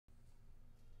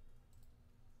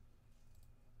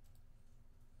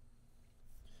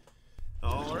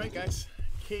right, guys.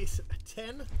 Case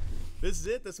 10. This is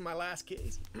it. This is my last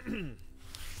case.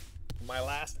 My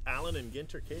last Allen and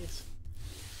Ginter case.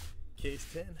 Case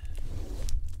 10.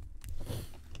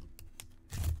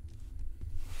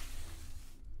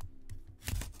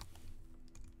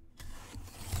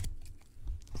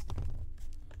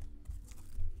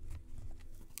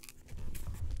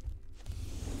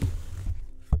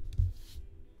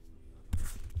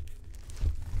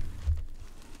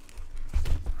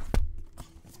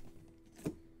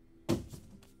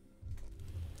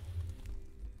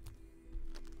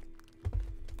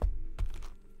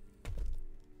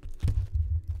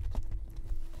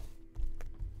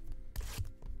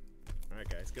 Alright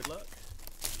guys, good luck.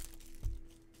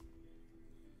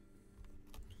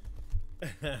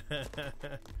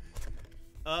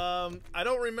 I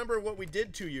don't remember what we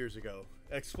did 2 years ago.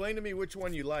 Explain to me which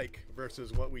one you like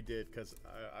versus what we did, because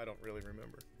I don't really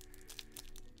remember.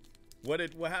 What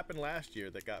happened last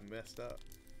year that got messed up?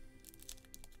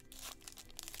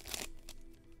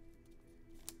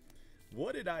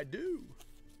 What did I do?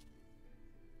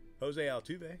 Jose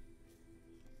Altuve.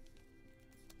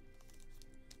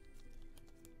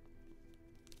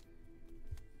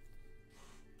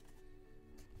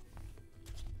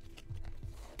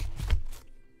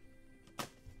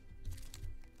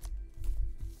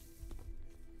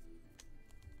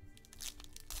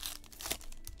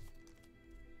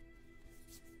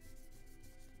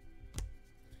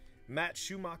 Matt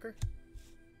Schumacher.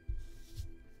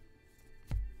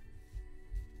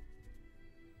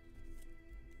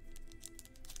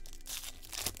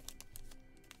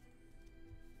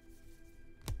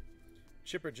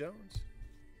 Chipper Jones.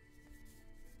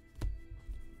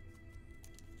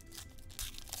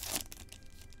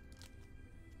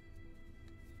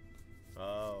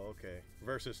 Oh, okay.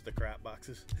 Versus the crap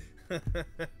boxes.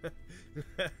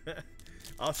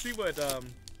 I'll see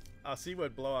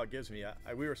what blowout gives me.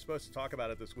 We were supposed to talk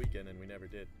about it this weekend, and we never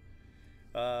did.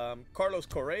 Carlos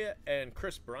Correa and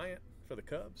Chris Bryant for the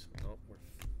Cubs. Oh, we're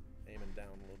aiming down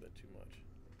a little bit too much.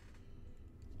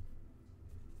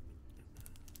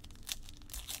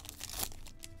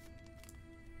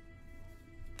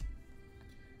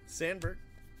 Sandberg.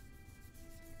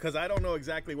 Because I don't know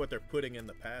exactly what they're putting in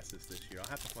the passes this year. I'll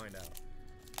have to find out.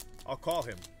 I'll call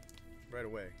him right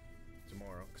away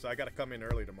tomorrow, because I got to come in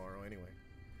early tomorrow anyway.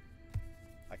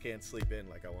 I can't sleep in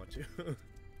like I want to.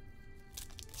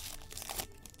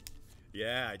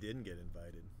 Yeah, I didn't get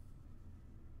invited.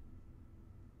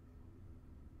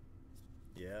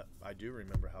 Yeah, I do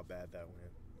remember how bad that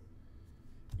went.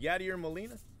 Yadier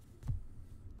Molina.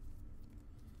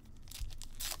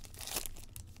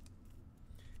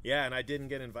 Yeah, and I didn't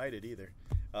get invited either.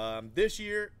 This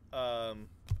year,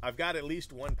 I've got at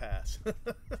least one pass.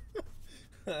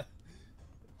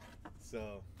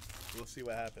 So, we'll see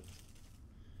what happens.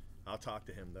 I'll talk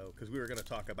to him, though, because we were going to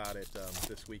talk about it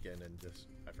this weekend, and just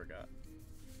I forgot.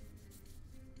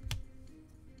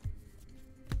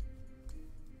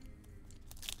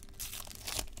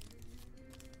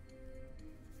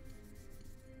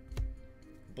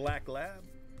 Black Lab.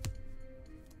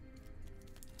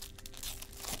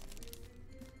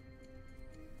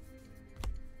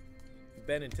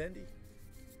 Benintendi.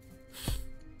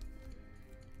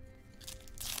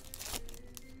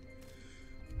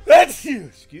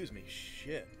 Excuse me,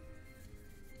 shit.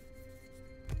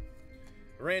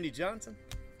 Randy Johnson.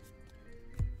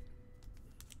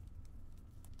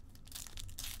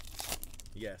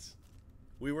 Yes,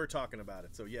 we were talking about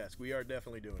it, so yes, we are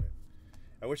definitely doing it.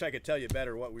 I wish I could tell you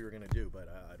better what we were going to do, but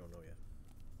I don't know yet.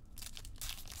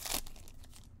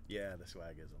 Yeah, the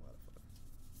swag is a lot of fun.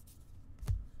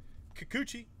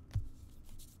 Kikuchi.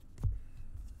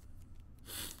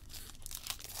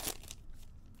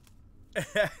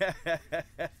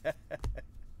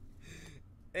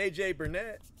 AJ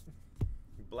Burnett.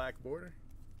 Black border.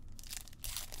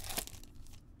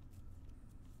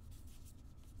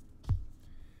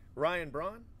 Ryan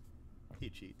Braun. He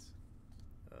cheats.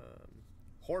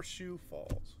 Horseshoe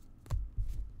Falls.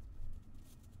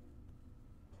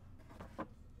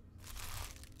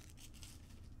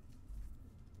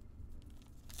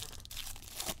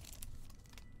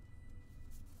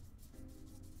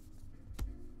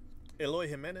 Eloy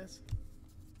Jimenez.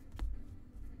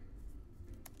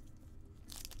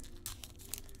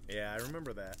 Yeah, I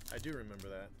remember that. I do remember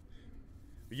that.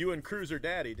 You and Cruiser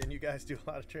Daddy, didn't you guys do a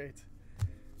lot of trades?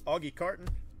 Augie Carton.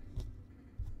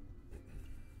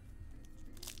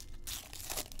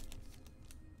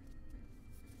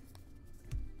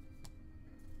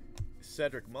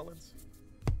 Cedric Mullins.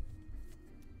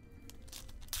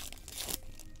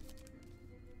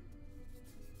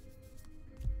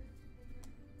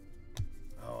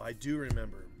 Oh, I do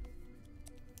remember.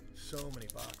 so many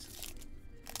boxes.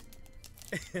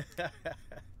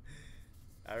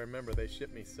 I remember they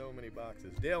shipped me so many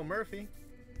boxes. Dale Murphy.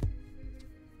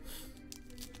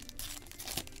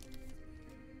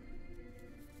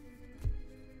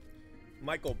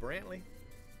 Michael Brantley.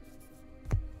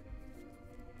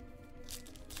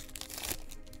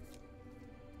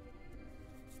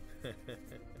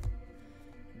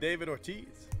 David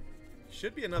Ortiz.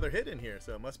 Should be another hit in here,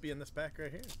 so it must be in this pack right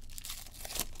here.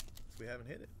 If we haven't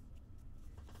hit it.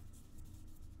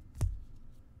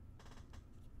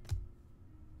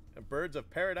 And Birds of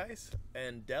Paradise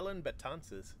and Dylan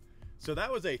Betances. So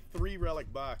that was a 3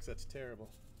 relic box. That's terrible.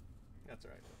 That's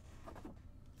all right.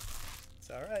 It's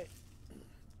all right.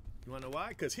 You want to know why?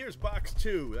 Because here's box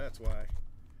 2. That's why.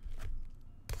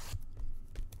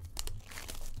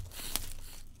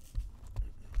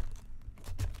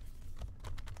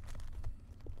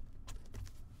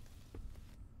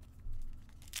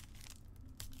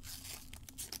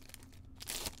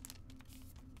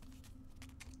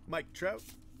 Mike Trout.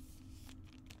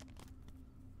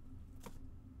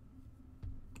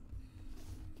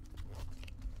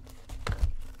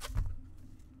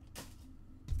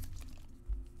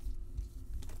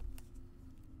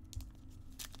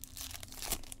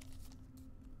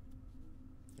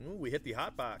 Ooh, we hit the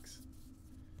hot box.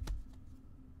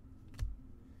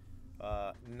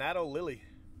 Natto Lily.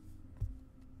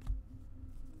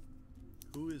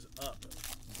 Who is up?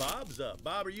 Bob's up.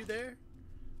 Bob, are you there?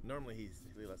 Normally he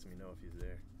lets me know if he's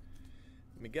there.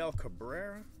 Miguel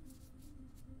Cabrera.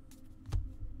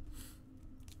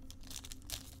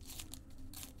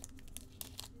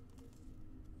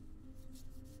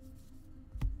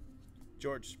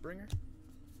 George Springer.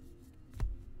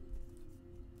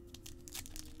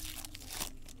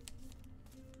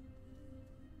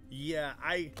 Yeah,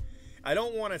 I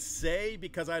don't want to say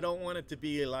because I don't want it to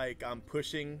be like I'm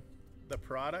pushing the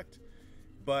product,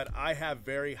 but I have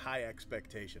very high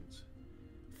expectations.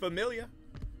 Familia.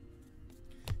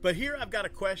 But here I've got a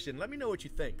question. Let me know what you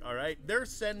think, all right? They're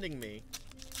sending me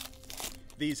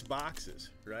these boxes,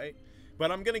 right?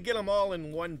 But I'm going to get them all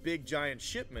in one big giant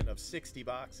shipment of 60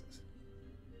 boxes.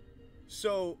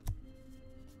 So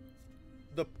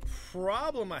the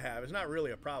problem I have is not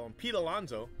really a problem. Pete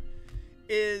Alonso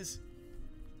is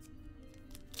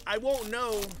I won't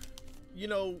know, you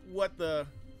know, what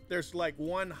there's like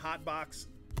one hot box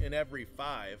in every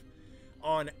 5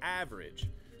 on average.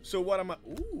 So what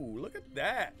ooh, look at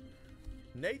that.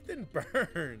 Nathan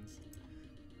Burns.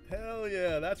 Hell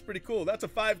yeah, that's pretty cool. That's a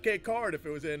 5K card if it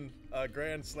was in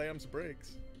Grand Slams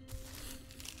breaks.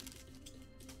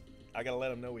 I gotta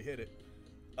let him know we hit it.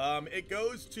 It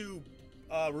goes to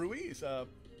Ruiz,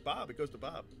 Bob. It goes to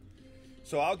Bob.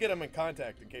 So I'll get him in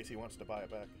contact in case he wants to buy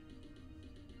it back.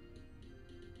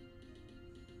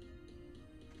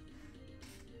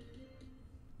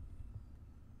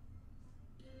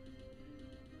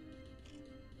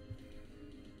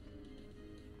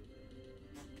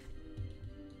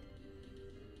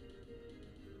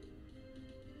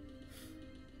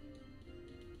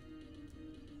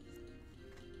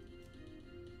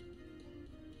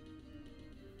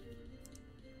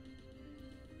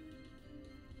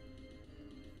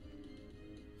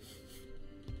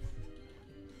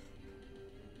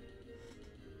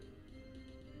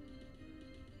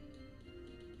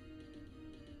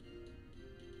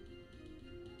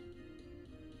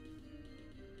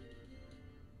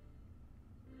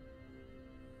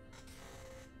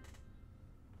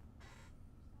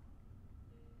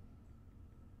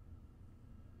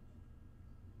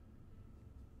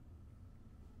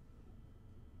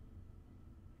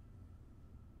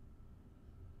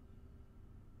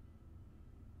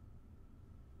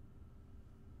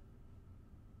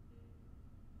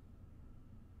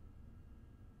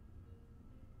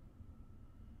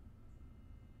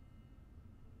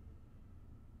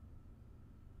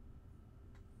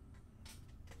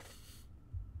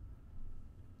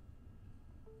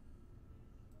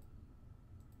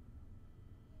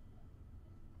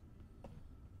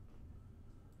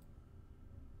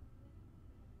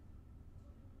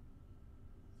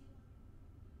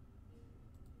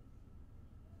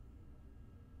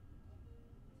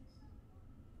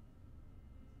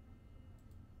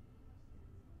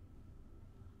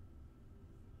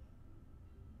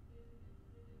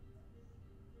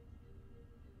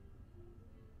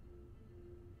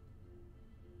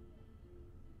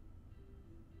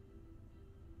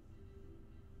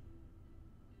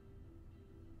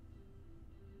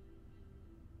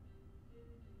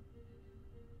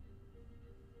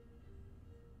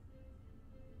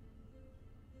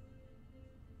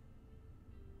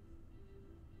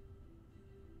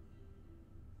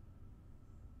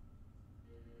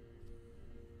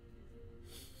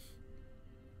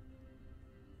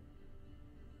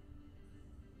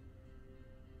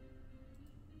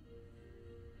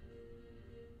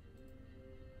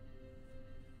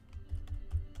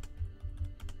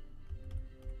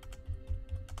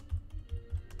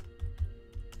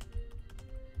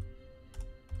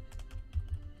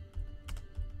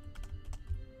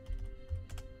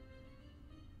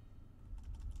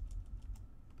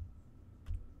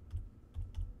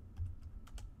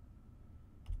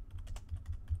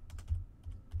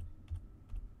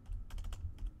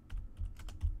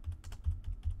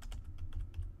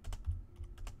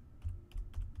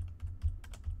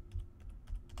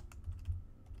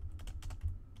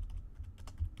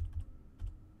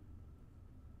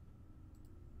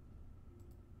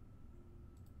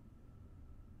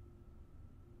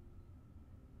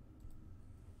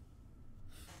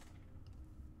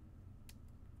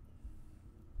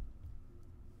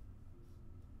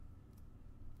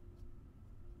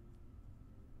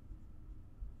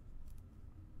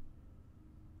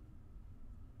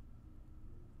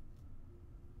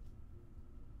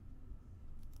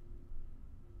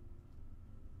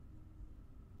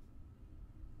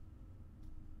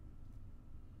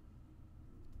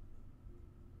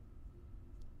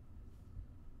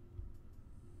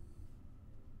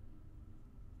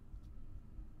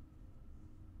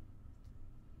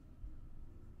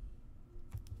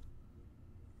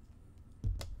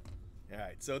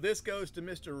 right, so this goes to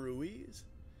Mr. Ruiz,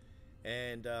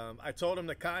 and I told him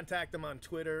to contact him on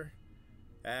Twitter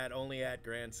at only at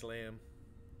Grand Slam.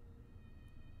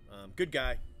 Good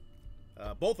guy,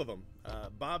 both of them.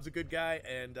 Bob's a good guy,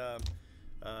 and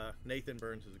Nathan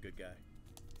Burns is a good guy.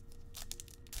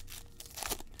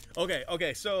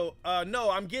 Okay, so no,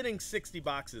 I'm getting 60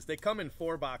 boxes. They come in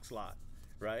 4-box lot,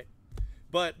 right?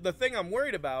 But the thing I'm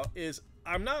worried about is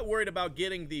I'm not worried about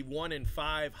getting the 1 in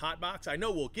 5 hot box. I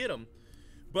know we'll get them,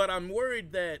 but I'm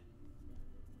worried that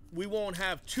we won't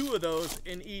have 2 of those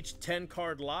in each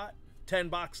 10-card lot,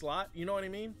 10-box lot. You know what I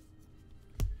mean?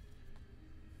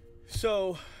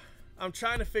 So I'm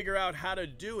trying to figure out how to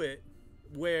do it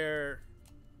where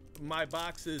my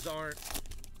boxes aren't,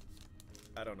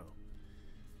 I don't know.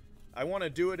 I want to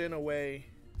do it in a way.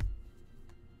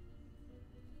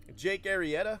 Jake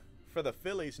Arrieta for the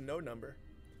Phillies, no number.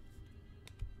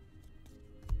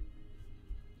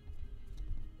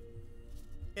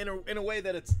 In a way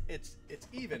that it's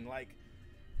even. Like,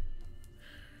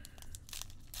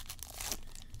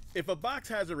 if a box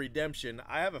has a redemption,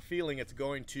 I have a feeling it's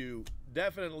going to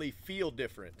definitely feel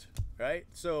different, right?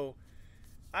 So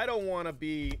I don't want to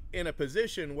be in a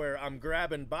position where I'm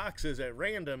grabbing boxes at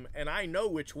random and I know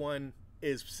which one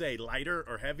is, say, lighter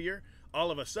or heavier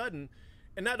all of a sudden.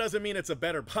 And that doesn't mean it's a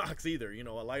better box either. You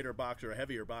know, a lighter box or a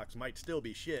heavier box might still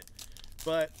be shit.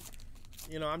 But,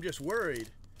 you know, I'm just worried.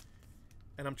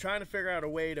 And I'm trying to figure out a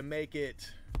way to make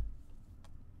it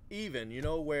even, you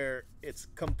know, where it's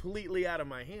completely out of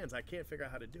my hands. I can't figure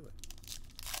out how to do it.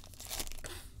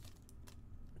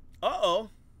 Uh-oh.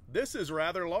 This is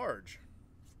rather large.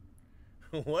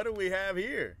 What do we have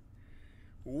here?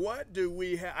 What do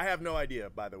we have? I have no idea,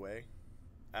 by the way.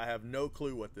 I have no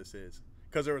clue what this is,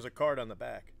 because there was a card on the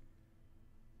back.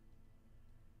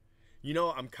 You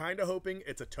know, I'm kind of hoping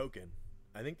it's a token.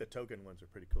 I think the token ones are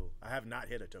pretty cool. I have not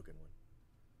hit a token one.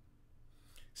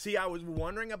 See, I was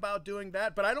wondering about doing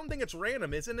that, but I don't think it's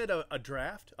random. Isn't it a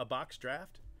draft? A box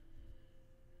draft?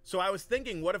 So I was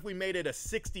thinking, what if we made it a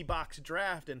 60-box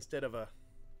draft instead of a...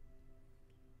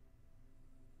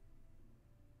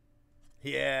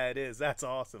 Yeah, it is. That's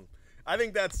awesome. I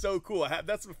think that's so cool.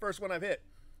 That's the first one I've hit.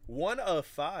 1 of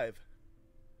 5.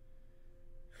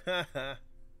 Haha.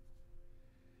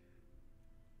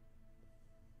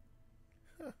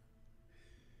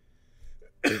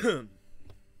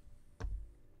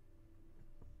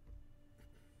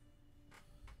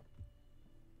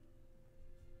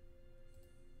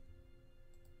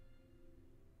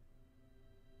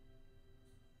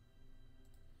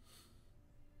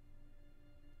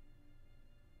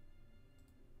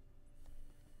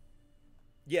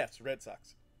 Yes, Red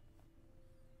Sox.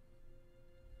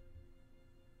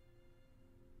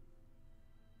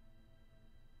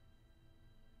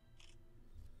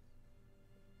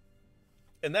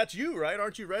 And that's you, right?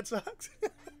 Aren't you Red Sox?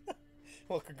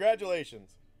 Well,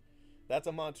 congratulations. That's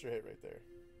a monster hit right there.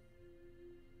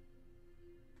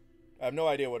 I have no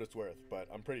idea what it's worth, but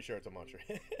I'm pretty sure it's a monster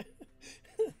hit.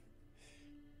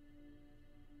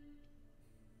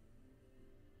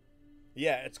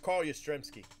 Yeah, it's Carl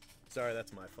Yastrzemski. Sorry,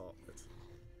 that's my fault. There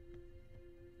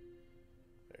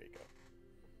you go.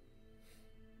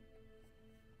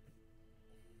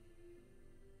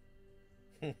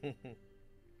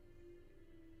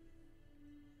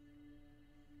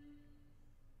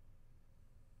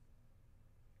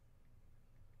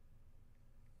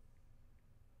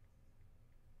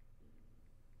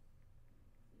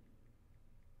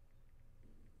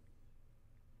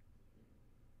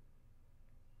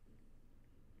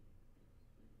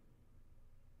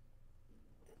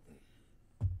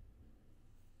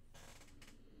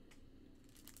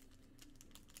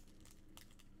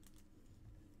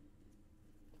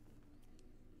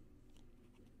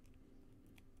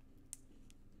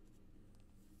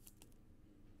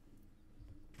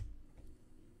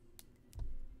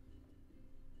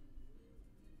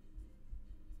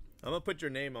 I'm gonna put your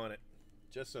name on it,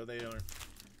 just so they aren't.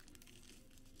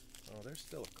 Oh, there's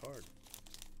still a card.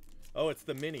 Oh, it's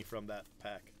the mini from that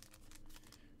pack.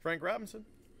 Frank Robinson.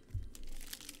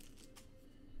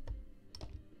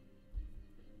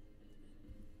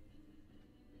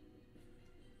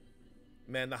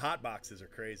 Man, the hot boxes are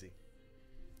crazy.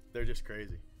 They're just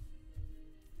crazy.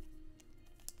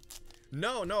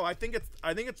 No, I think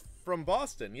it's from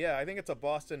Boston. Yeah, I think it's a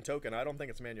Boston token. I don't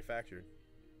think it's manufactured.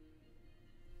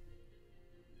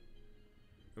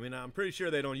 I mean, I'm pretty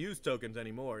sure they don't use tokens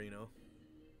anymore, you know.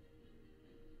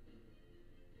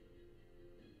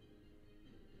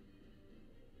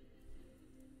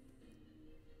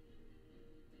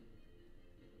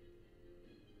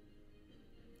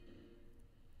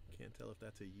 Can't tell if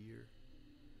that's a year.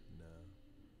 No.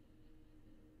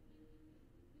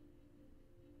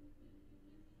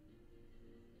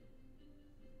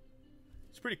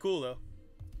 pretty cool though.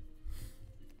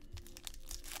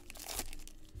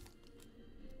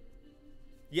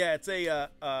 Yeah, it's a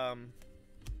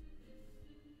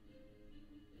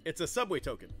subway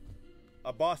token,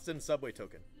 a Boston subway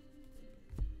token.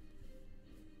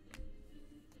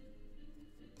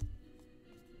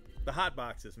 The hot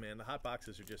boxes, man, the hot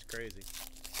boxes are just crazy.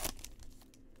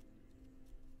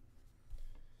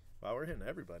 Wow, we're hitting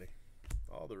everybody,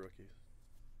 all the rookies.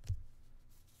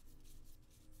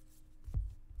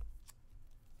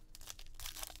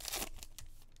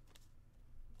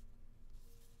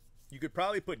 You could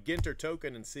probably put Ginter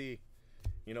token and see,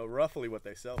 you know, roughly what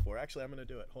they sell for. Actually, I'm going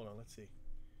to do it. Hold on, let's see.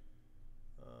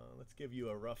 Let's give you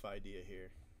a rough idea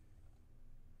here.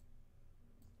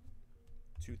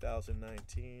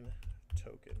 2019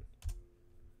 token.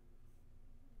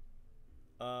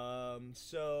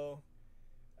 So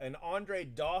an Andre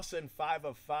Dawson 5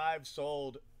 of 5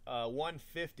 sold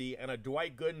 150, and a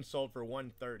Dwight Gooden sold for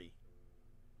 130.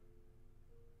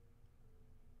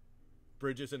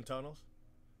 Bridges and tunnels.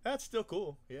 That's still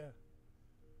cool, yeah.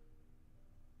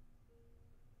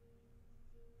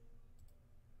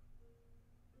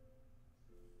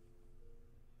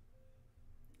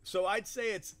 So I'd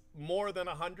say it's more than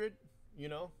 100, you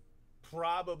know,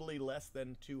 probably less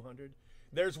than 200.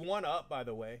 There's one up, by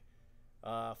the way.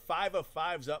 5 of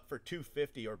 5's up for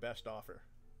 250 or best offer.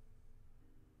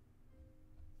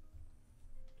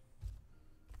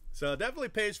 So it definitely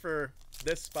pays for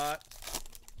this spot.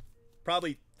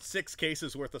 Probably 6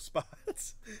 cases worth of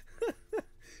spots.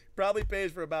 Probably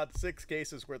pays for about 6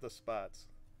 cases worth of spots.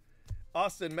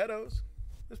 Austin Meadows.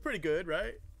 That's pretty good,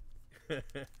 right?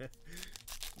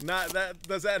 Not that.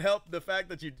 Does that help the fact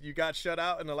that you got shut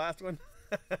out in the last one?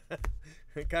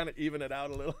 Kind of even it out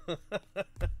a little.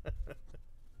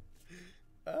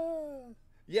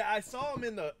 Yeah, I saw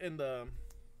him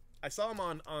I saw him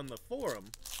on the forum,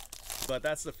 but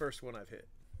that's the first one I've hit.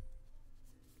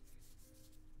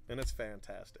 And it's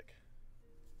fantastic.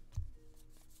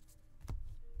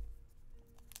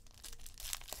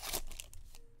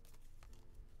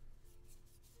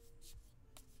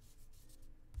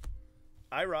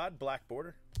 Irod, black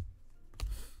border.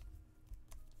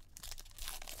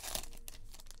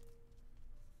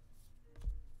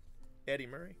 Eddie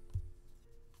Murray.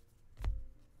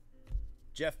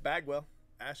 Jeff Bagwell,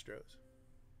 Astros.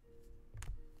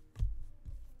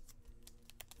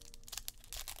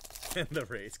 And the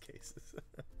Rays cases.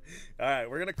 All right,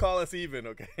 we're going to call us even,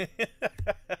 okay?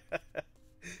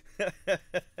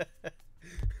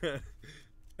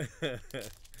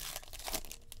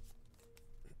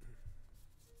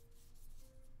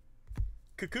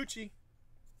 Kikuchi,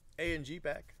 A&G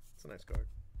back. It's a nice card.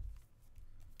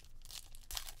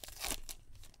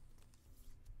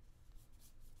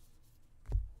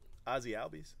 Ozzy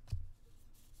Albies.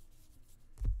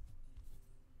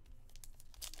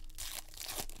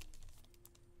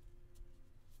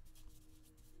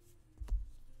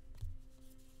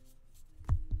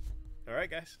 All right,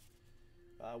 guys.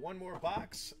 One more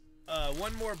box.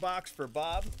 One more box for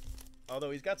Bob. Although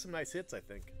he's got some nice hits, I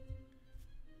think.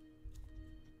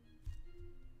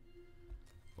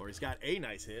 Or he's got a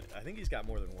nice hit. I think he's got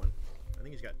more than one. I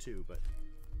think he's got 2, but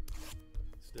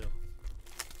still.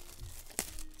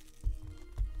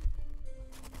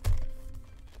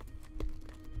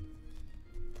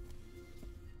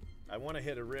 I want to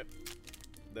hit a rip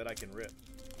that I can rip.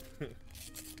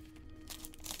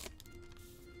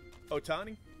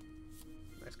 Otani.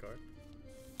 Nice card.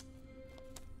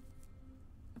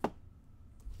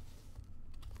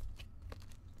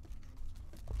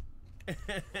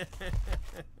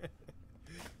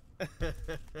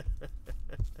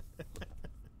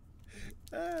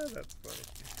 That's funny.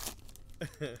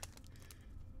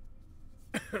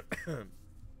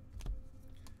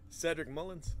 Cedric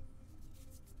Mullins.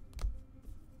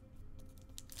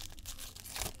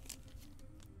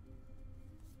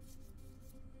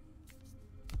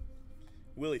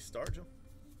 Willie Stargell.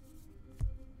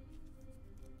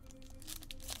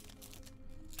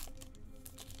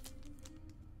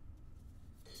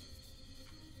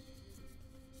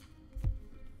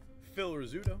 Phil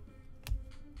Rizzuto.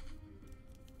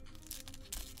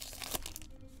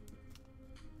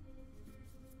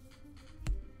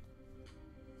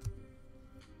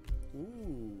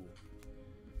 Ooh.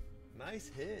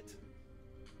 Nice hit.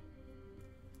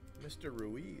 Mr.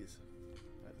 Ruiz.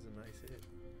 That is a nice hit.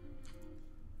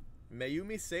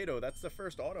 Mayumi Sato. That's the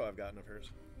first auto I've gotten of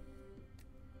hers.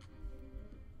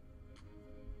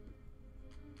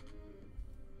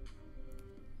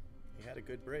 He had a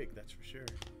good break, that's for sure.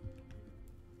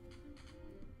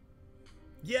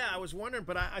 Yeah, I was wondering,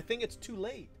 but I think it's too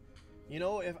late. You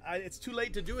know, it's too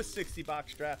late to do a 60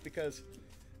 box draft because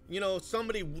you know,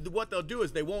 somebody, what they'll do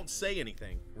is they won't say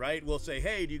anything, right? We'll say,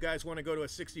 hey, do you guys want to go to a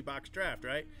 60-box draft,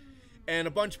 right? And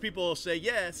a bunch of people will say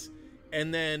yes,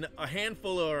 and then a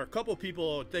handful or a couple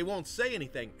people, they won't say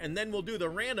anything. And then we'll do the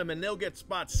random, and they'll get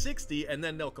spot 60, and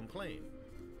then they'll complain.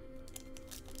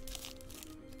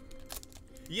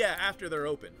 Yeah, after they're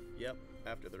open. Yep,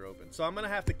 after they're open. So I'm going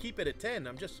to have to keep it at 10.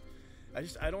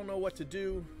 I don't know what to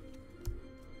do.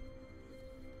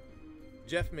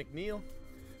 Jeff McNeil.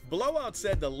 Blowout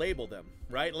said to label them,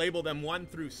 right? Label them 1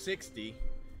 through 60,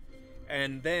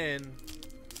 and then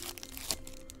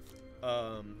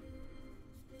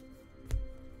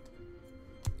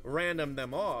random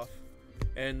them off,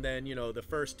 and then, you know, the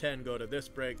first 10 go to this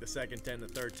break, the second 10, the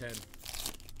third 10.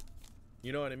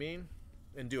 You know what I mean?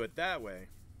 And do it that way.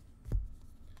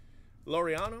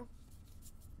 Laureano,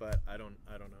 but I don't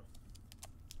know.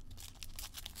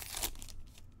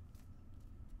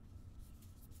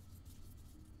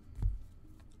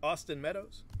 Austin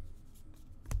Meadows.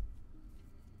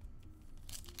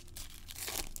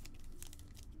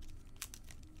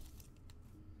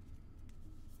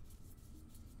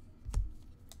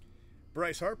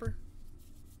 Bryce Harper.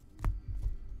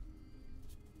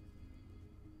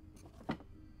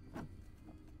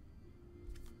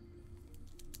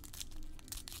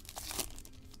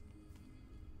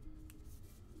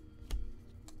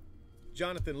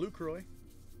 Jonathan Lucroy.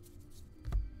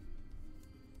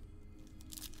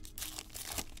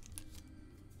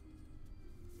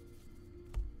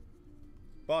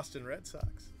 Boston Red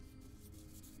Sox.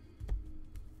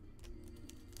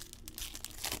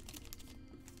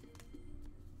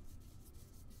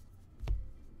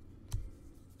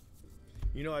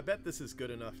 You know, I bet this is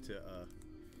good enough to,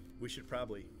 we should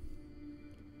probably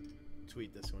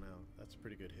tweet this one out. That's a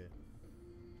pretty good hit.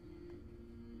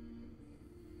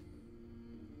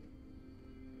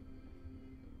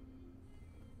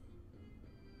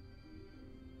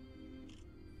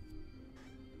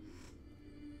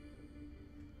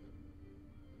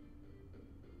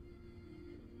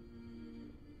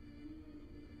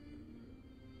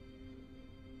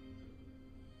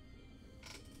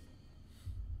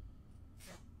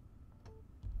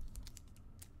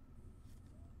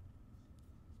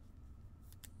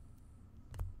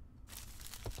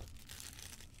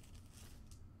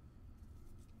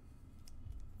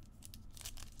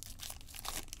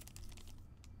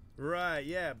 Right,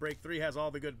 yeah, break 3 has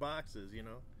all the good boxes, you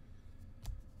know.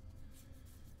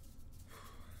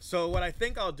 So what I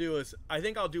think I'll do is, I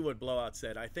think I'll do what Blowout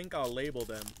said. I think I'll label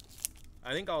them.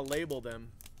 I think I'll label them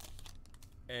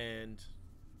and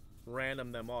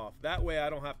random them off. That way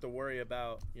I don't have to worry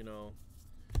about, you know,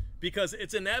 because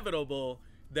it's inevitable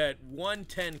that one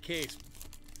 10 case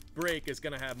break is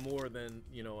going to have more than,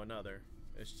 you know, another.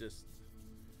 It's just,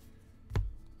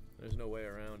 there's no way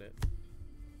around it.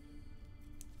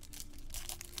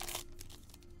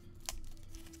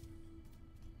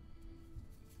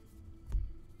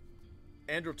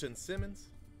 Andrelton Simmons,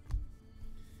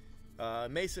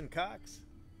 Mason Cox,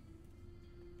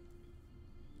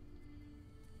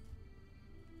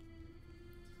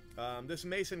 this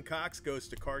Mason Cox goes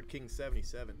to Card King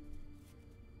 77.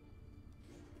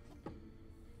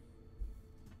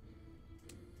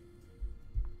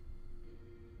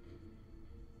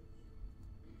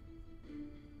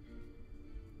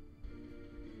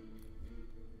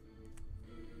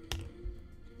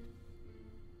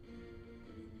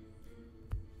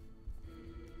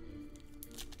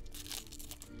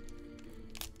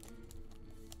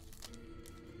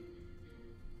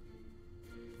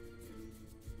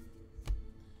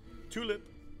 Tulip.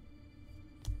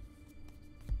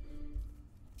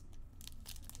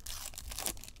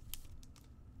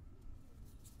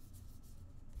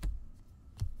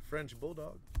 French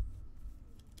Bulldog.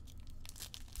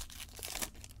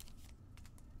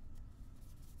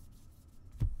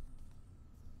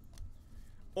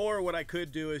 Or what I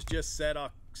could do is just set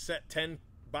 10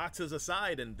 boxes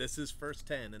aside, and this is first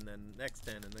 10, and then next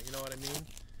 10, and then, you know what I mean?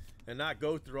 And not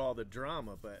go through all the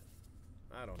drama, but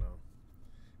I don't know.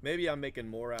 Maybe I'm making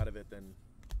more out of it than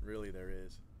really there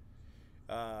is.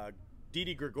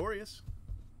 Didi Gregorius.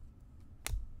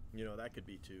 You know, that could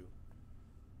be too.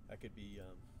 That could be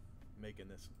making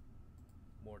this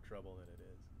more trouble than it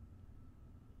is.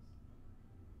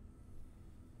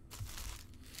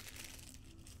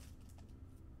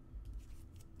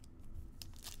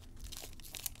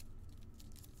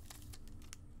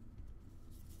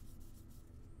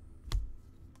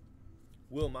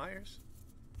 Will Myers.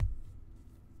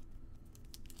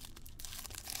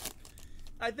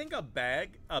 I think a bad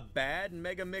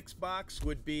Mega Mix box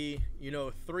would be, you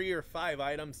know, 3 or 5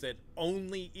 items that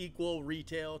only equal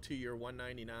retail to your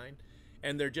 $199,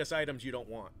 and they're just items you don't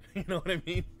want. You know what I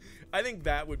mean? I think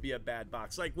that would be a bad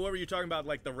box. Like, what were you talking about,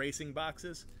 like the racing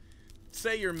boxes?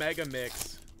 Say your Mega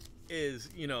Mix is,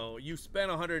 you know, you spent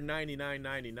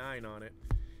 $199.99 on it,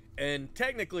 and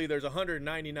technically there's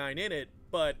 $199 in it,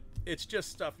 but it's just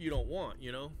stuff you don't want,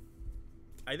 you know?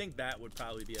 I think that would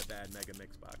probably be a bad Mega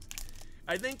Mix box.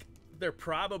 I think they're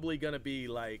probably going to be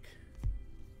like,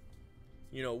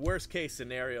 you know, worst case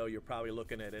scenario, you're probably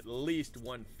looking at least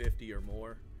 150 or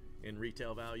more in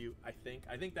retail value. I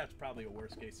think that's probably a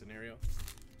worst case scenario.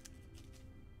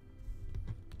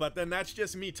 But then that's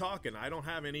just me talking. I don't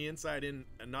have any inside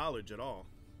knowledge at all.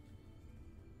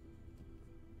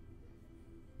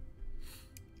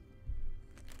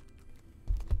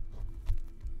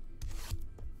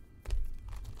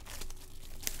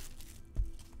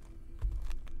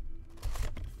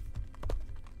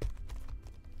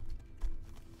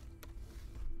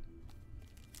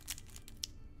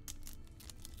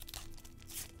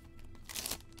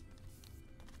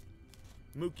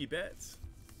 Mookie Betts.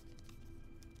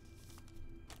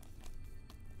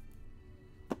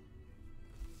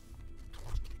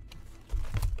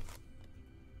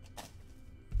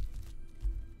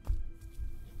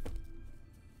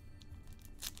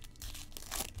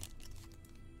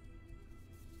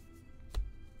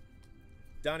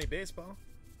 Donnie Baseball.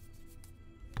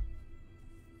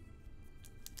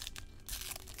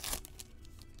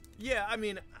 Yeah, I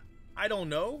mean, I don't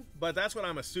know, but that's what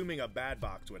I'm assuming a bad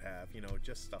box would have, you know,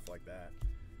 just stuff like that.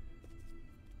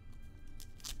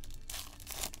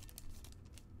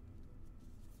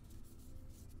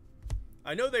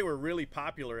 I know they were really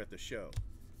popular at the show,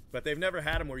 but they've never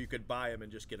had them where you could buy them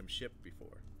and just get them shipped before.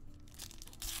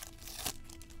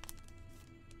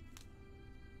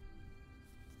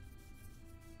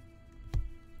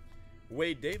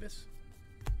 Wade Davis.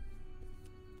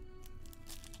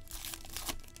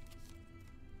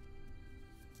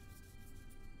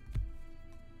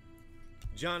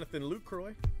 Jonathan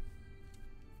Lucroy.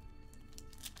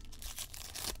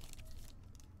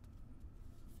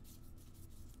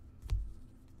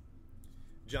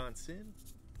 Johnson.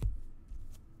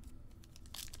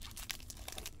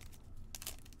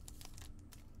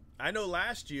 I know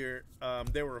last year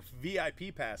there were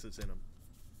VIP passes in them.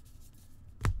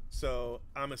 So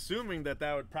I'm assuming that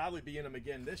would probably be in them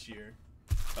again this year.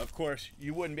 Of course,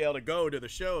 you wouldn't be able to go to the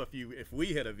show if we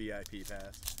hit a VIP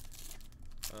pass.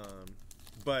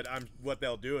 But what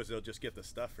they'll do is they'll just get the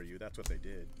stuff for you. That's what they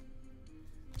did.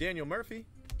 Daniel Murphy.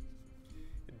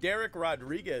 Derek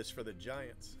Rodriguez for the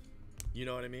Giants. You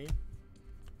know what I mean?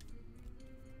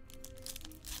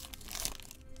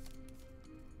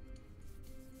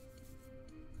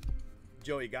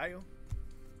 Joey Gallo.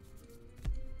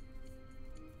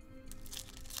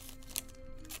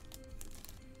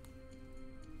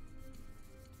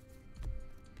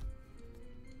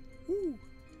 Woo.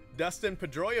 Dustin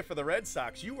Pedroia for the Red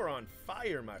Sox. You were on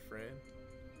fire, my friend.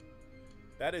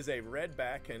 That is a red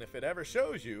back, and if it ever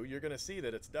shows you, you're going to see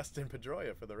that it's Dustin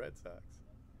Pedroia for the Red Sox.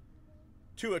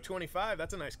 2/25.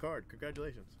 That's a nice card.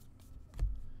 Congratulations.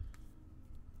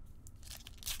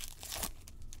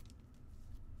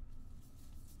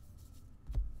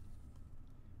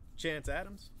 Chance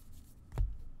Adams.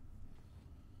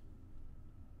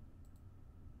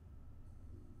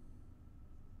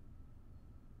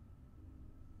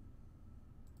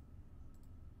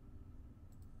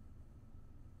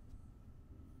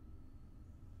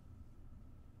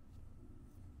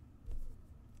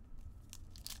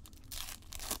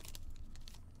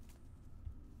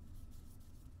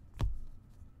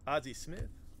 Ozzie Smith.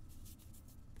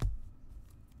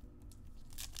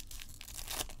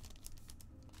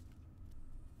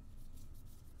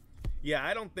 Yeah,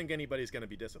 I don't think anybody's going to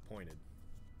be disappointed.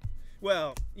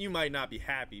 Well, you might not be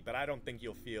happy, but I don't think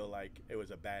you'll feel like it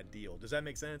was a bad deal. Does that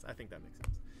make sense? I think that makes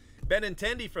sense.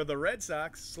 Benintendi for the Red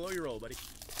Sox. Slow your roll, buddy.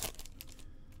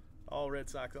 All Red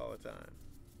Sox all the time.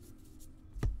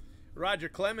 Roger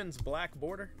Clemens, black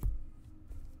border.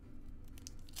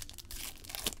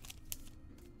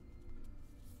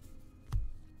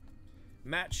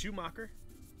 Matt Schumacher.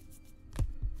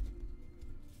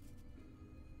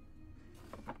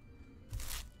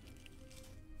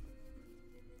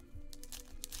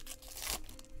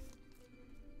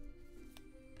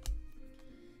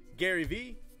 Gary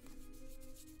V.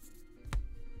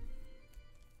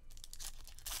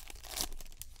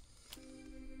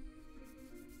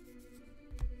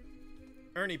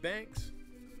 Ernie Banks.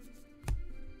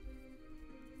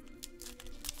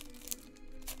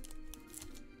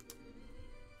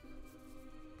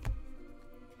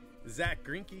 Zach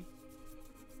Greinke.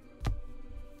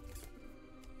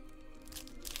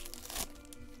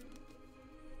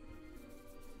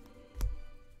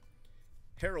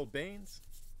 Harold Baines.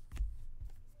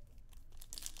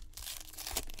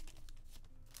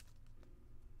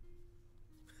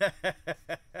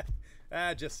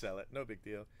 Just sell it. No big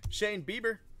deal. Shane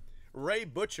Bieber. Ray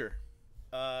Butcher.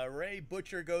 Ray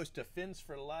Butcher goes to Fins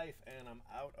for Life, and I'm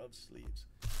out of sleeves.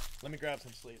 Let me grab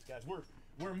some sleeves, guys.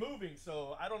 We're moving,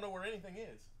 so I don't know where anything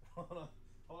is. Hold on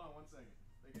 1 second.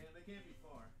 They can't be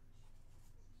far.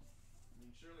 I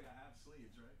mean, surely I have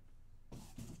sleeves, right?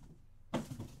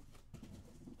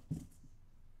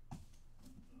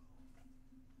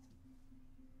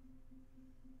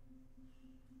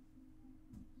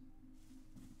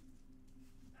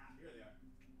 Ah, here they are.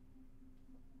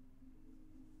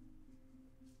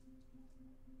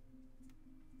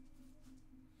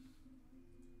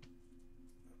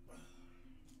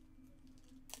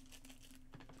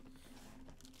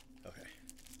 Okay.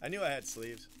 I knew I had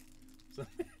sleeves. So,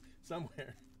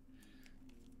 somewhere.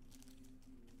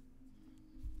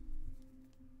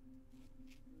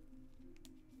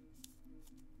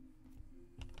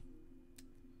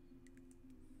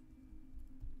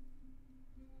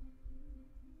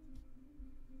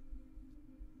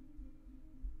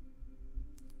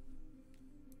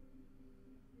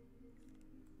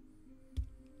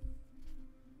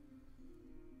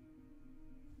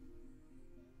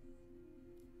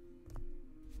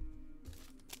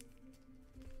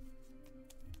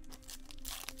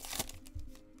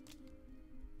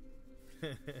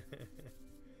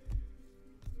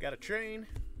 Got a train.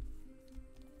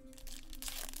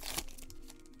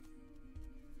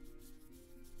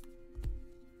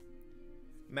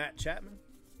 Matt Chapman.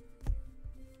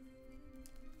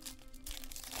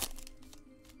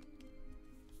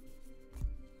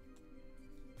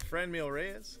 Franmil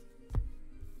Reyes.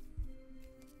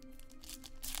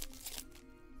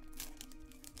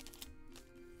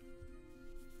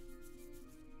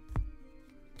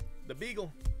 The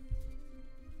Beagle.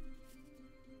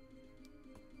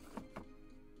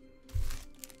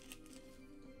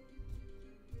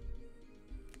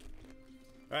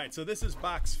 All right, so this is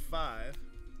box 5.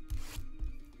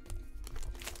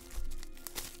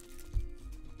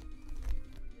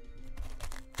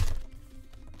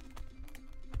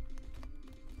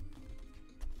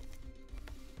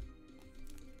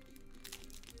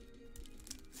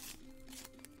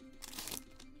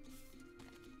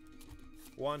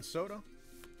 Juan Soto.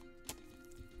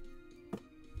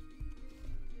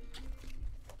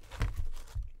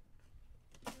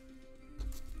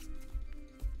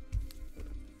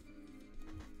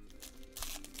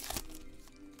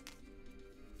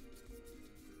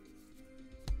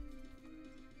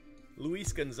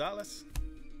 Luis Gonzalez.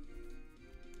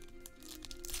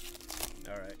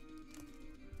 All right.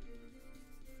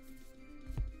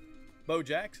 Bo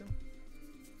Jackson.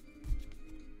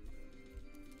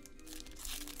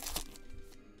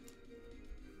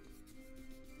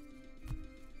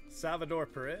 Salvador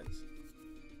Perez.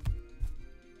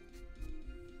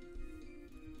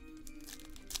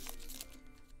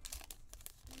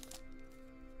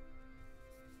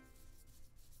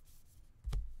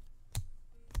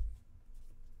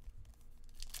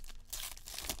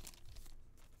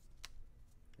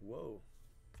 Whoa.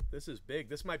 This is big.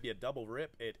 This might be a double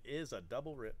rip. It is a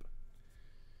double rip.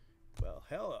 Well,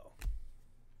 hello.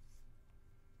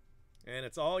 And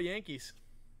it's all Yankees.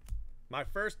 My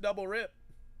first double rip.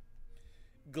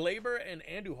 Glaber and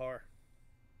Andujar.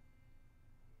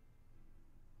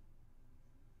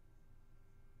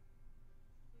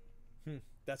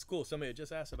 That's cool. Somebody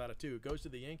just asked about it too. It goes to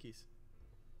the Yankees.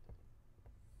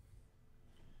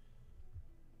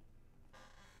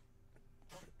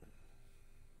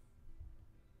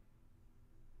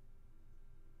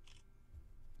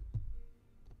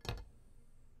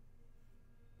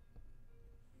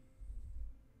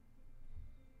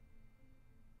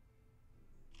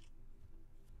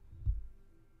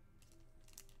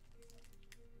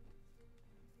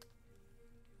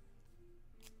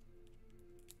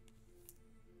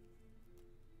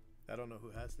 I don't know who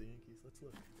has the Yankees. Let's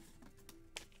look.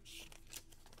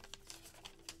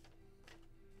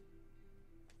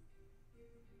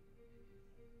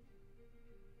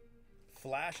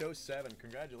 Flash 07.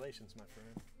 Congratulations, my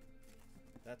friend.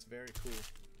 That's very cool.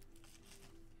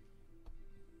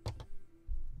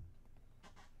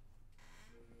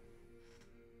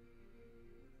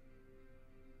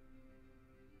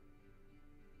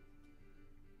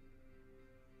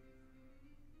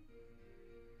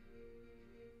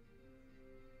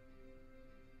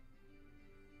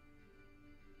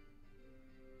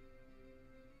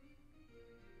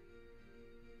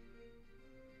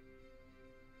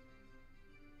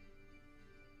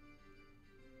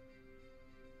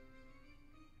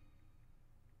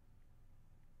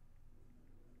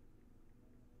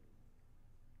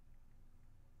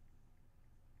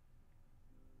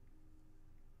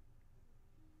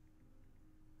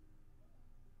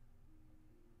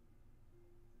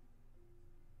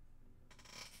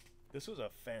 This was a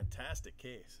fantastic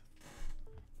case.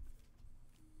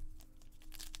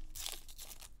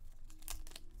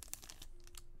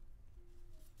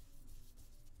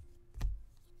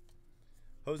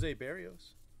 Jose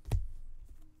Barrios.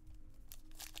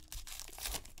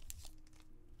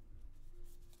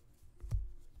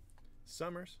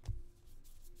 Summers.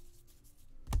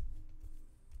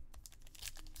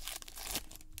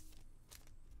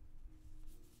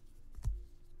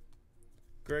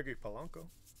 Gregory Polanco.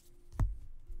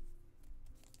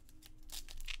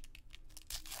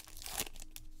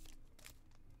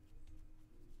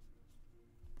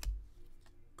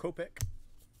 Kopech.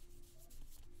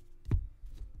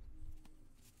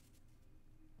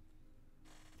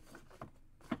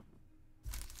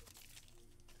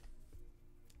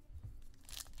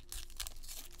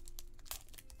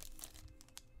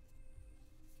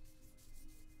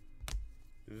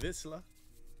 Visla.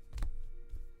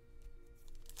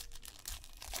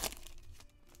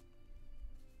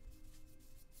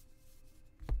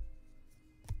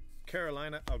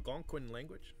 Carolina Algonquin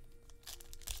language.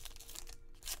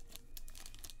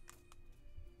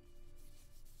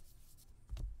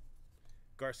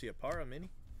 Garcia Parra mini.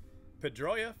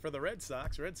 Pedroia for the Red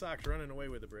Sox. Red Sox running away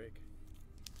with the break.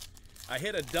 I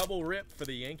hit a double rip for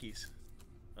the Yankees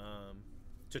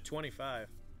to 25.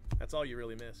 That's all you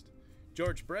really missed.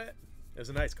 George Brett. It was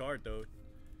a nice card, though.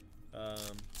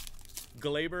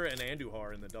 Glaber and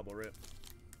Andujar in the double rip.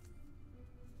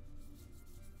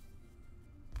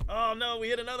 Oh, no, we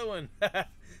hit another one.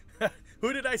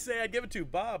 Who did I say I'd give it to?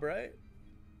 Bob, right?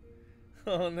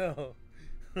 Oh, no.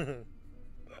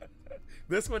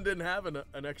 This one didn't have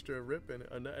an extra rip in it,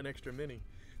 an extra mini.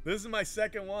 This is my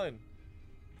second one.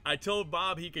 I told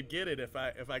Bob he could get it if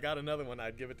I got another one,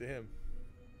 I'd give it to him.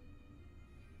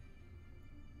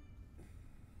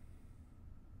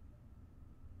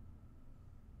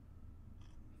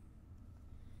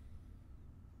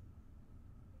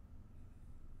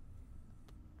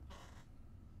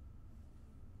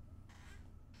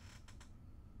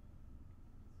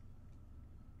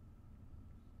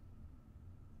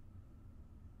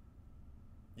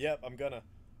 Yep, I'm gonna.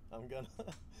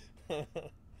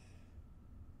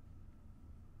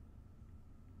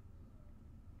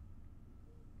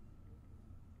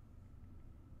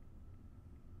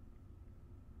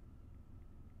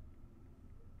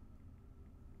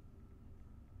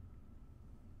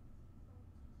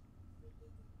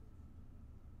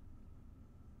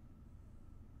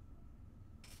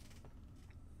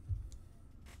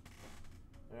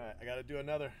 Alright, I gotta do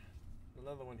another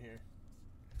one here.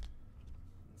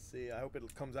 Let's see, I hope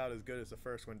it comes out as good as the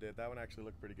first one did. That one actually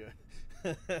looked pretty good.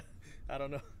 I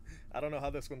don't know how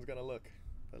this one's gonna look,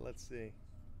 but let's see.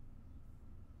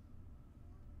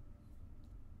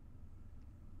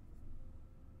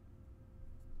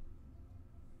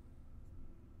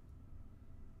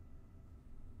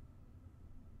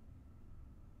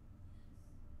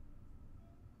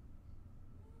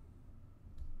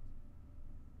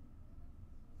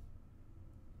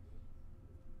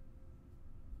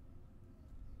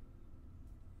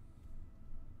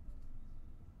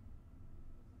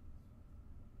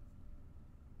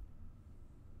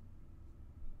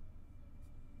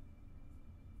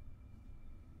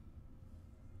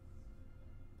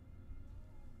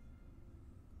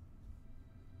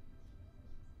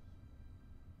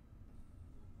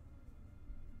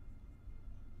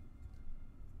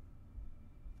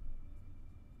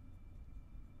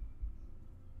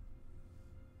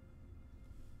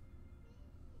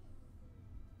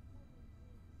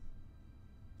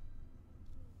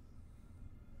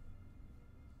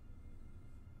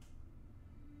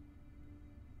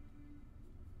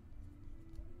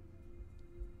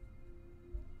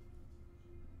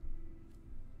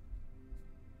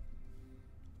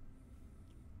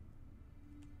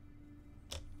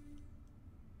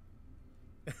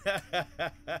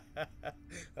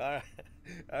 All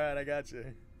right, I got you.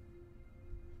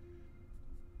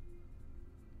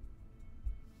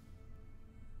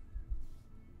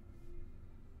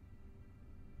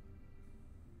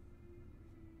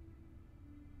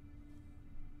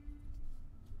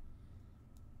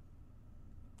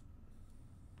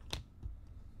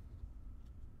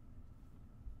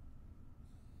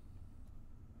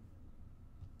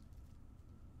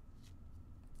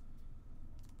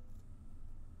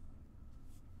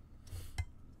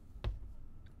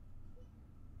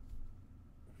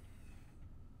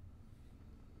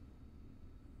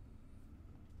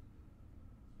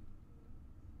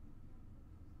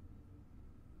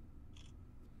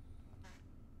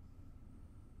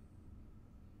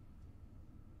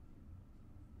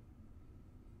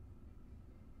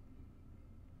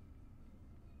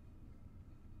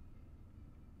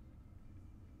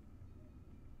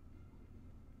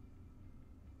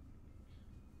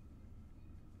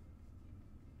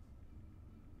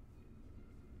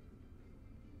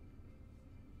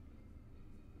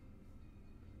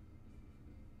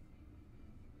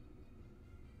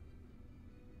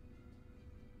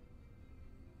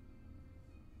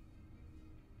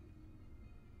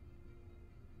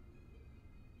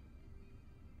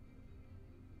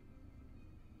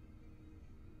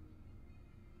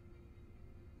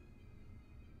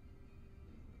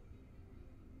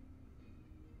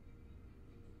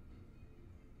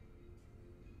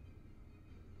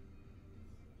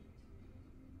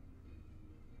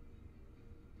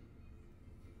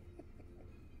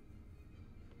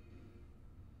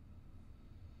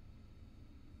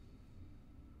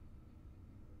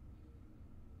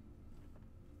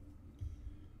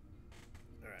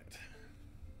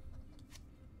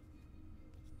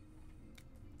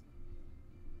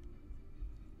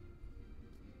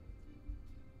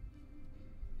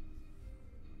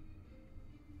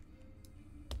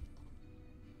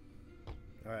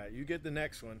 right, you get the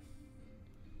next one.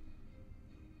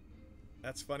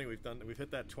 That's funny. We've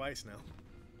hit that twice now.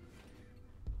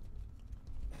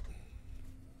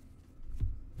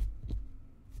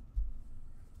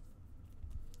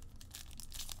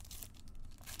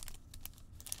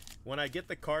 When I get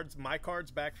the cards, my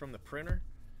cards back from the printer,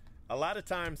 a lot of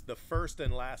times the first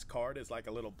and last card is like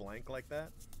a little blank like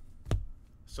that.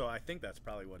 So I think that's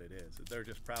probably what it is. They're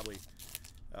just probably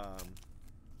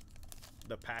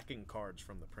the packing cards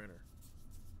from the printer.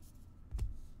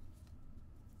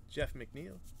 Jeff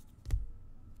McNeil.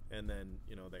 And then,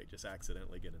 you know, they just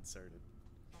accidentally get inserted.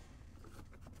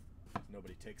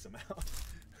 Nobody takes them out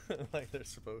like they're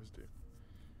supposed to.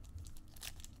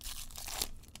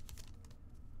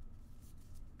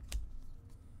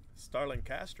 Starlin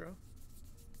Castro.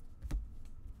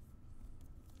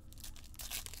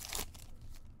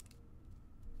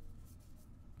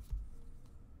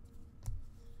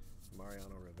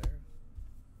 Mariano Rivera.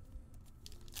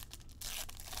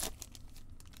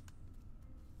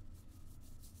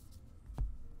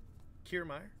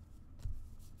 Kiermaier.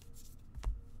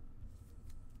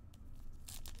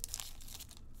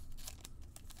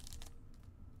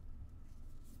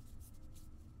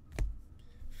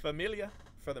 Familia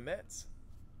for the Mets.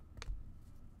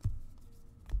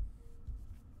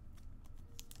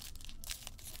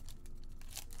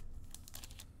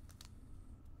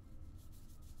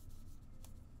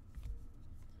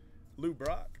 Lou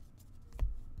Brock.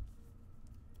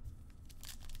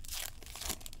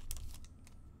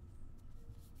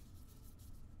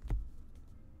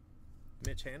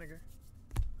 Mitch Haniger.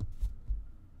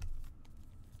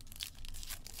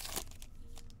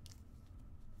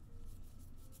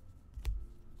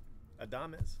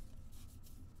 Adames.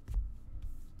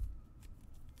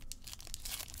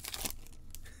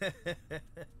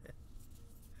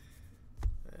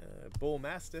 Bull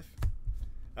Mastiff.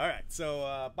 All right,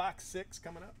 so box 6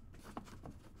 coming up.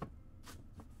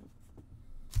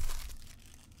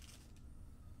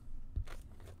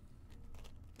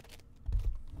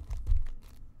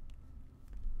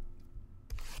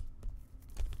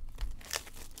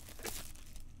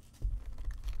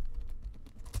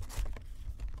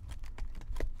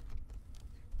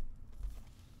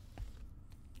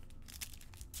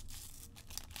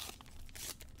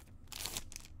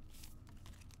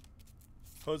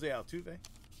 Jose Altuve.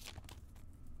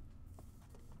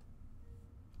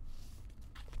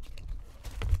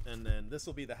 And then this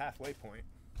will be the halfway point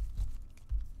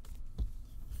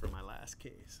for my last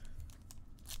case.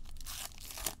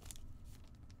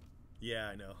 Yeah,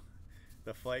 I know.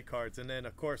 The flight cards. And then,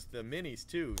 of course, the minis,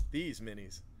 too. These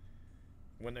minis.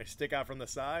 When they stick out from the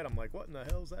side, I'm like, what in the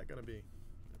hell is that going to be?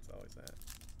 It's always that.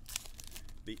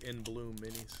 The In Bloom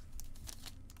minis.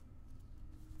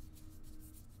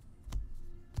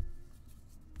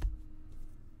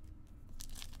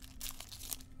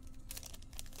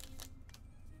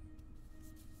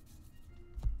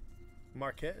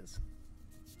 Marquez.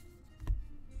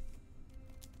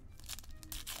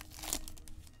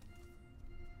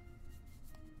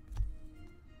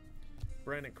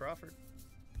 Brandon Crawford.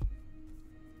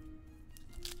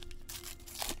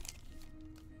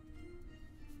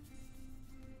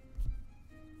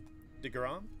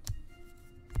 DeGrom.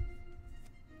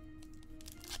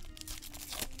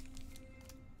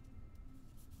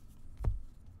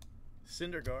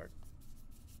 Syndergaard.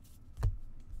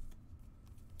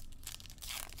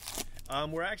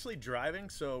 We're actually driving,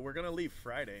 so we're going to leave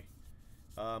Friday.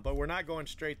 But we're not going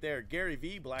straight there. Gary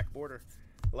V, Black Border.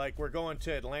 Like, we're going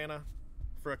to Atlanta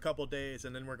for a couple days,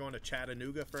 and then we're going to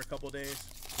Chattanooga for a couple days.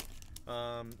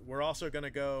 We're also going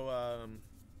to go...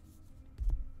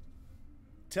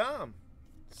 Tom.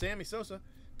 Sammy Sosa.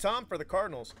 Tom for the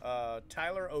Cardinals.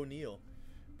 Tyler O'Neill.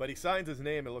 But he signs his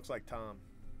name, it looks like Tom.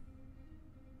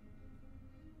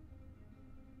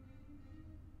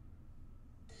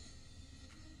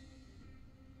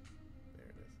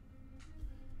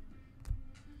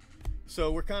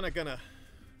 So we're kind of gonna,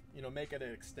 you know, make it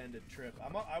an extended trip.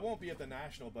 I won't be at the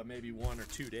National, but maybe 1 or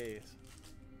 2 days.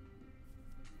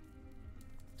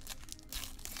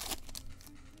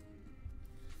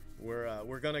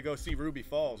 We're gonna go see Ruby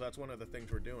Falls. That's one of the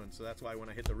things we're doing. So that's why when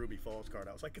I hit the Ruby Falls card,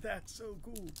 I was like, that's so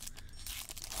cool.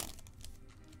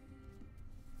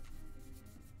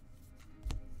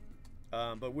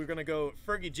 But we're gonna go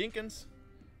Fergie Jenkins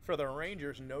for the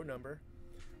Rangers, no number.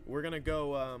 We're gonna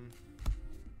go.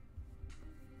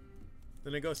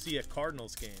 Then I go see a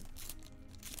Cardinals game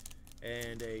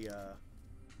and a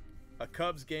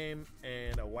Cubs game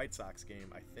and a White Sox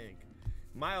game, I think.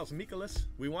 Miles Mikolas.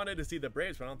 We wanted to see the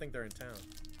Braves, but I don't think they're in town.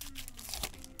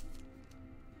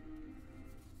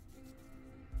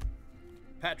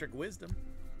 Patrick Wisdom.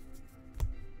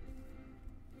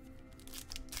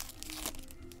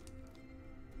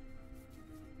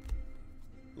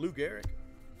 Lou Gehrig.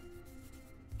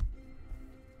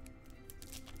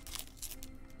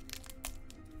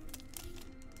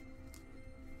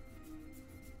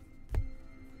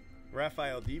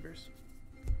 Rafael Devers.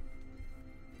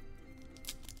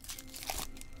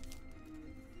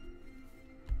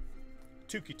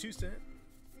 Tukey Toussaint.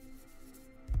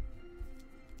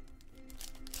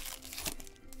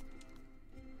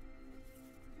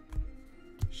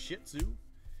 Shih Tzu.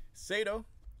 Sato.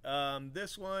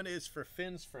 This one is for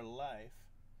Fins for Life.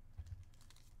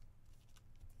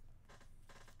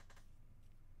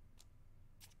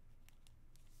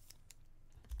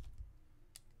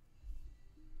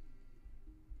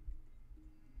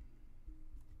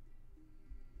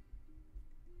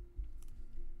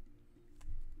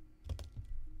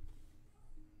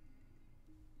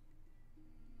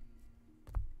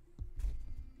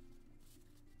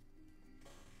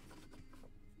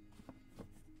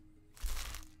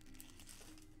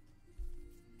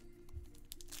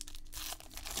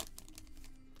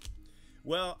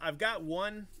 Well, I've got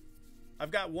one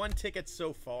ticket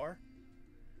so far.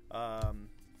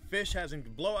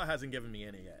 Blowout hasn't given me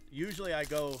any yet. Usually I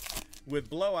go with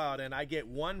Blowout and I get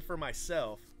one for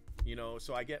myself, you know,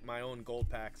 so I get my own gold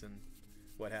packs and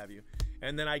what have you.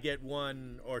 And then I get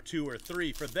one or two or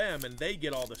three for them and they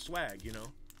get all the swag, you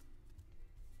know.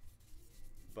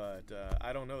 But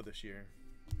I don't know this year.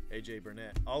 AJ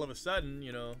Burnett. All of a sudden,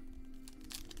 you know,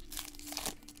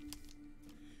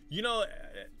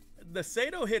 the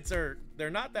Sato hits they're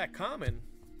not that common,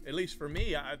 at least for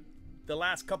me. The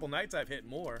last couple nights I've hit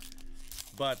more,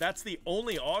 but that's the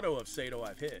only auto of Sato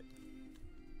I've hit.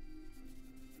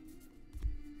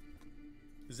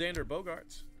 Xander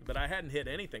Bogaerts, but I hadn't hit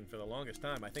anything for the longest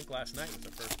time. I think last night was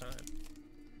the first time.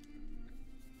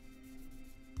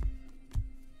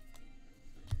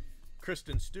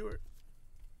 Kristen Stewart.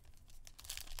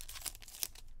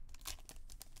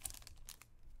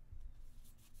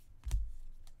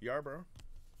 Yarborough.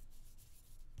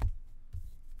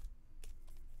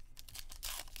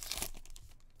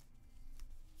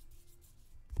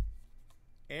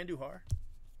 Andujar.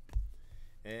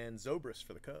 And Zobrist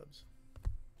for the Cubs.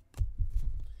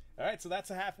 All right, so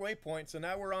that's a halfway point. So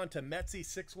now we're on to Metzi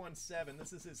 617.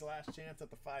 This is his last chance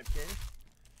at the 5K.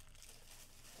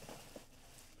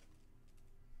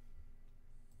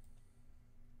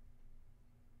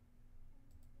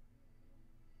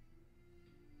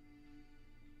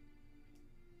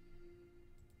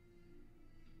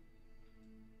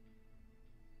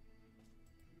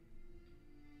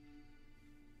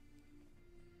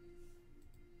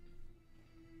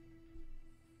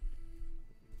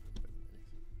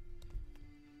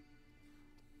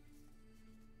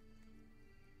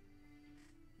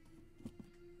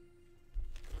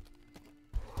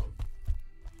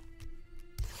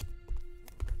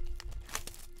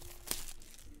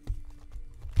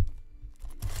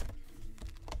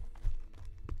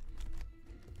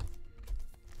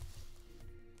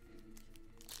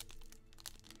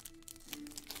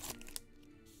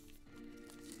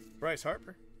 Bryce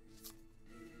Harper.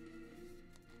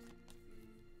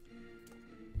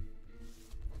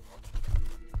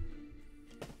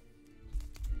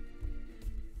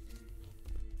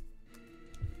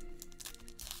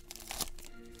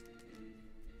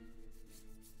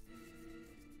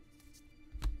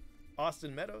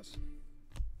 Austin Meadows.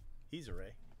 He's a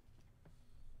Ray.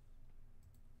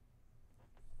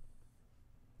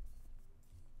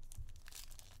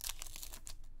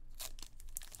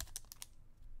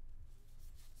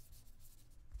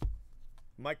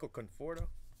 Michael Conforto.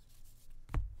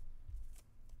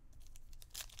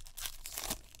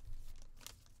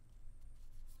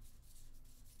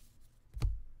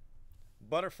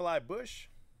 Butterfly Bush.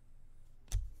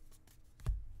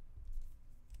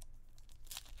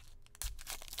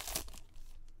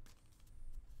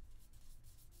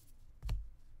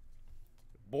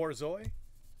 Borzoi.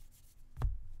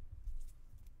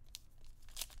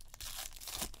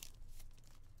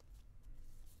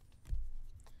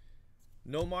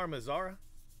 Nomar Mazara.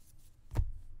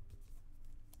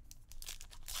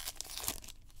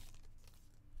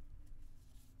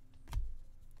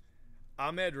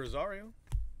 Ahmed Rosario.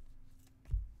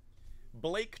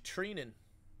 Blake Treenan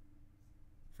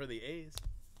for the A's.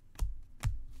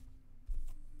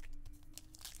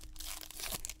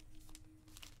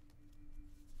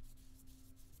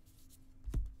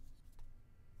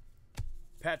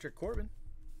 Patrick Corbin.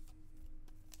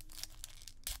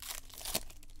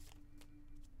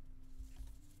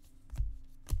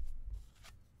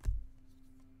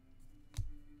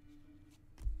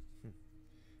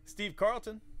 Steve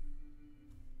Carlton.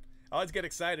 I always get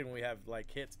excited when we have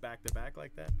like hits back to back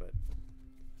like that, but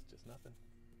it's just nothing.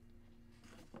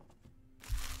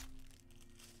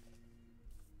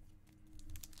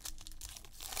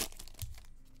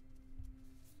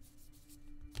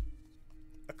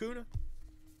 Acuna.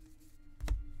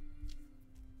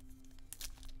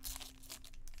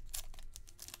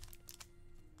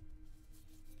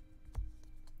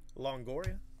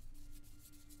 Longoria.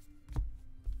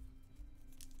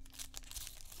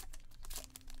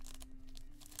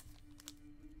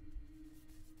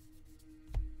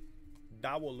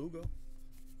 Dawo Lugo.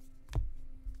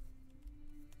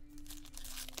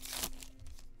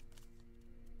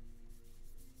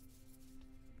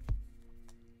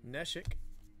 Neshik.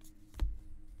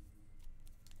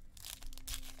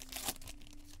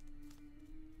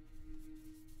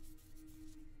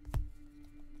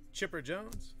 Chipper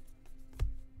Jones.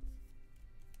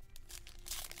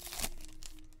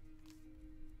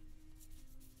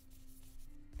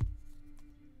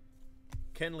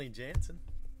 Kenley Jansen.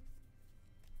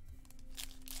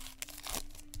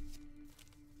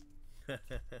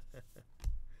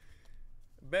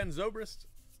 Ben Zobrist.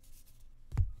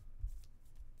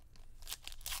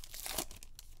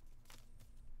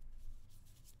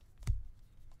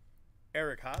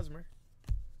 Eric Hosmer.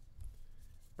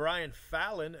 Brian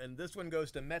Fallon, and this one goes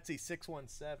to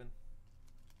Metzi617.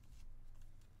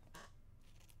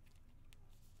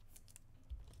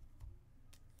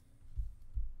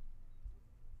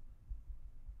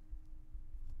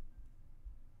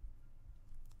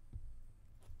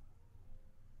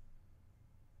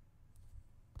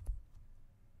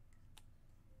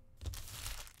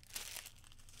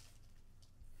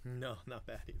 No, not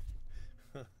bad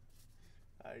even.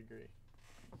 I agree.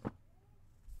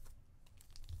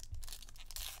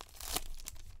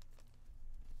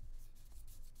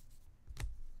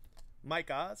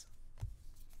 Mike Oz.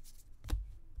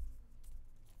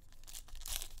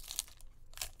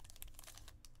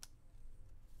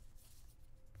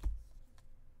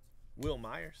 Will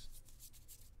Myers.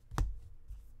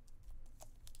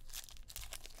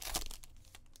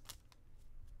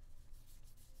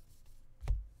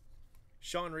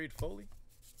 Sean Reed Foley.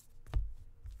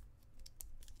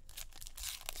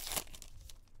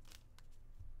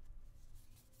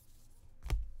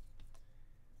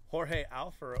 Jorge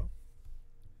Alfaro.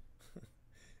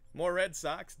 More Red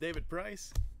Sox. David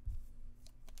Price.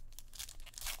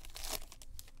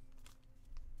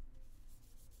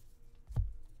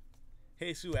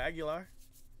 Jesus Aguilar.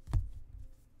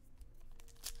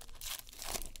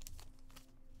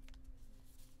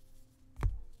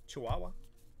 Chihuahua.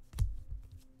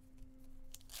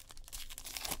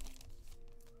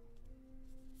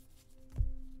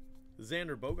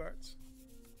 Xander Bogaerts.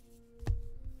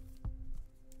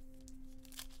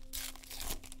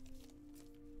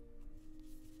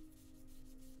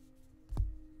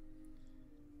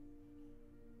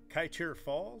 Kaichir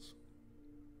Falls.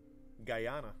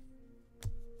 Guyana.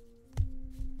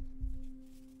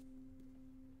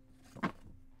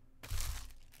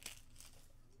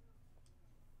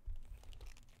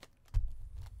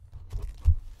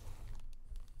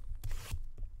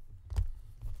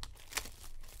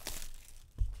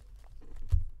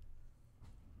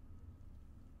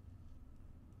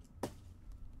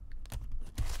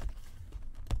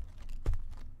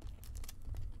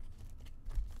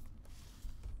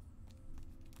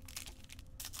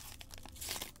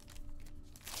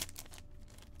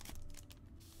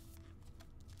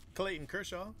 Clayton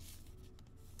Kershaw. All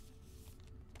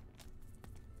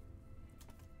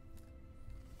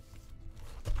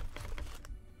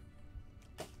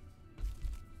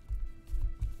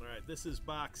right, this is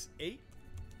box 8.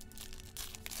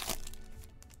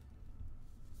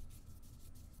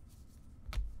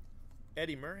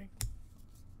 Eddie Murray.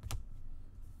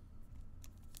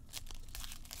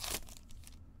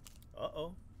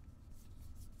 Uh-oh.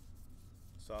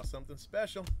 Saw something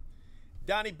special.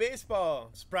 Donnie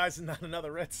Baseball. Surprising not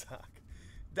another Red Sox.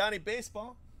 Donnie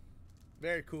Baseball.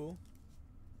 Very cool.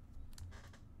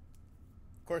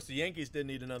 Of course, the Yankees didn't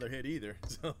need another hit either.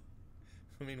 So,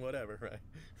 I mean, whatever, right?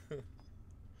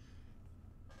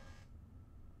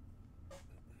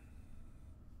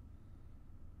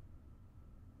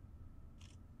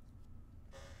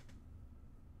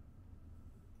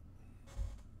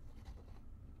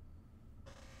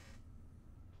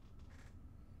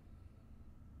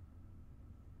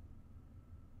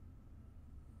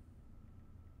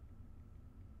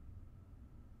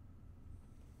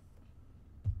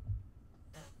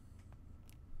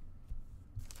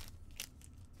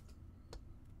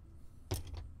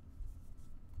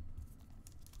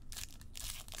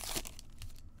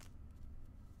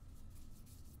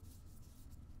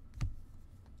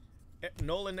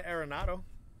 Nolan Arenado.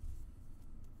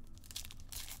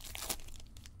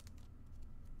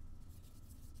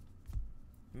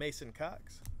 Mason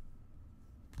Cox.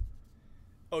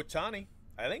 Ohtani.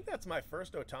 I think that's my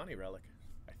first Ohtani relic.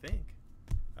 I think.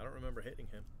 I don't remember hitting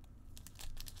him.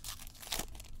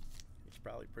 He's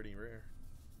probably pretty rare.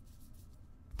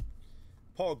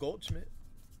 Paul Goldschmidt.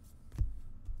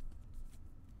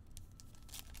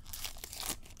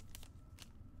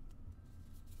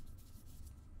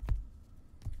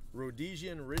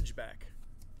 Rhodesian Ridgeback.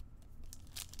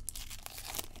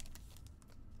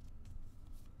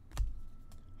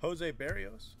 Jose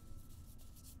Barrios.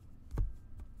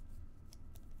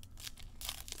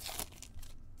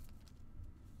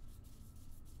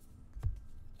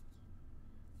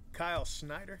 Kyle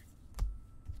Snyder.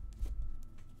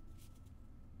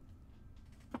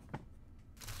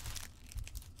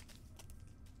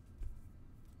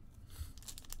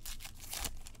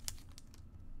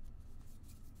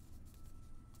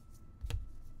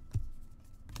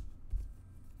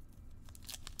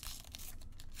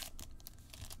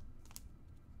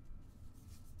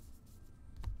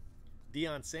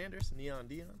 Deion Sanders, Neon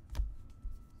Deion.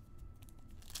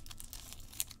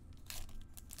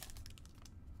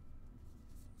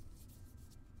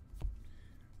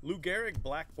 Lou Gehrig,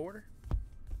 black border.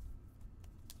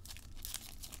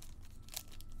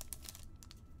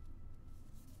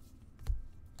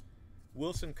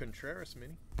 Wilson Contreras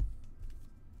mini.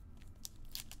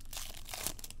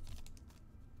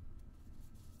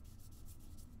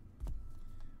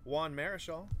 Juan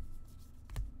Marichal.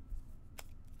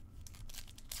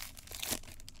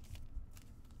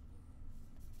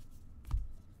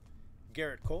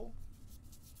 Garrett Cole.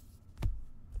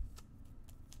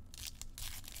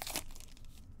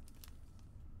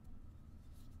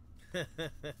 Yeah,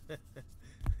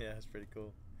 that's pretty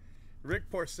cool. Rick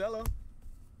Porcello.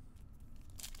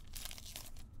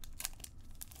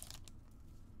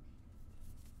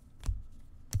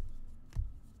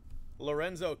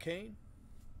 Lorenzo Cain.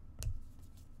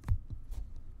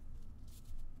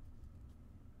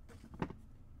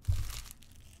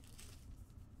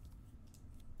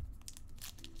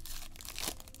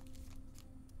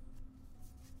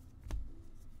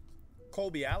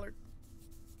 Colby Allard.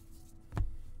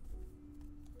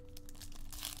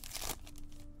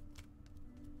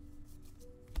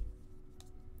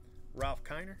 Ralph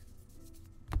Kiner.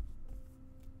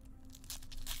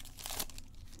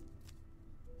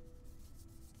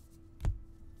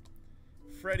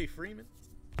 Freddie Freeman.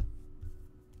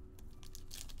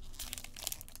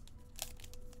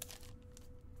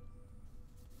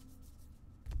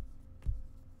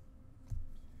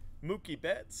 Mookie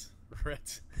Betts.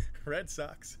 Red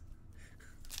Sox.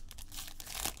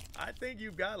 I think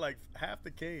you've got like half the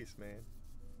case, man.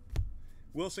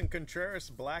 Wilson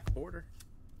Contreras, black border.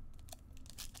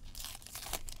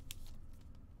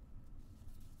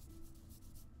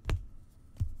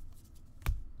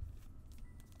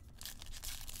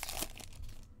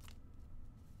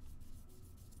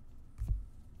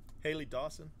 Haley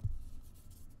Dawson.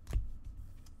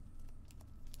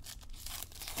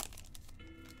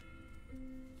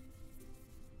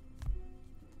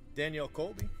 Danielle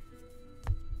Colby.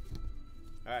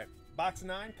 All right, box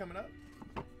 9 coming up.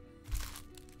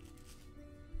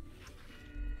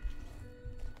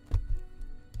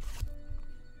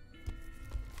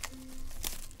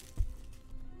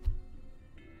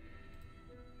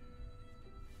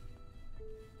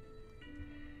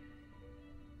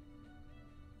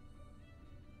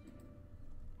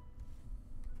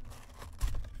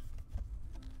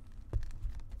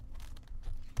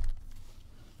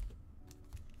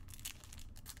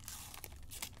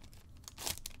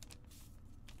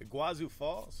 Guazzu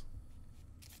Falls.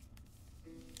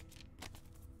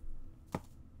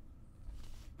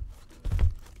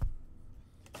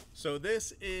 So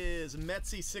this is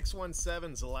Metzi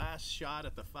 617's last shot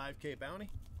at the 5K bounty.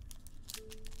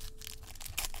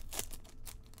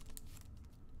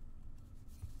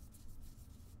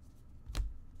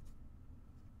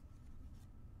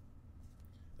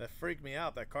 That freaked me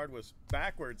out. That card was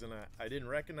backwards and I didn't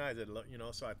recognize it, you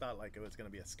know, so I thought like it was going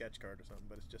to be a sketch card or something,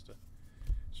 but it's just a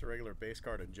regular base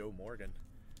card of Joe Morgan,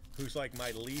 who's like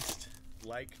my least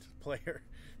liked player.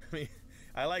 I mean,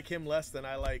 I like him less than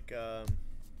I like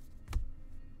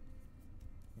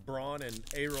Braun and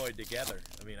Aroyd together.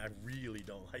 I mean, I really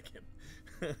don't like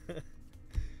him.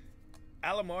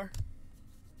 Alomar.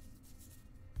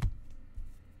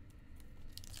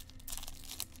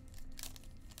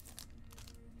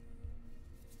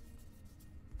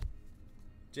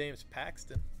 James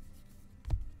Paxton.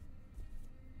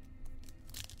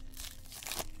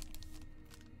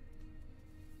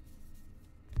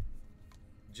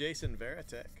 Jason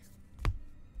Varitek.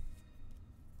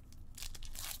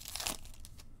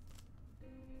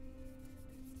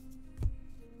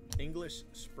 English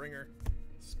Springer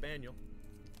Spaniel.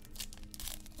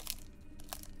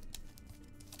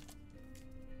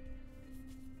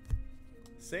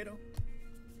 Salcedo.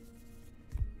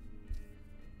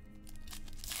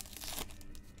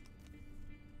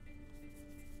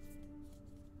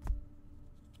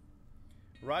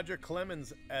 Roger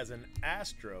Clemens as an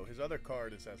Astro. His other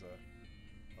card is as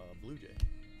a Blue Jay.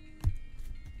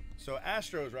 So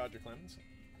Astros, Roger Clemens.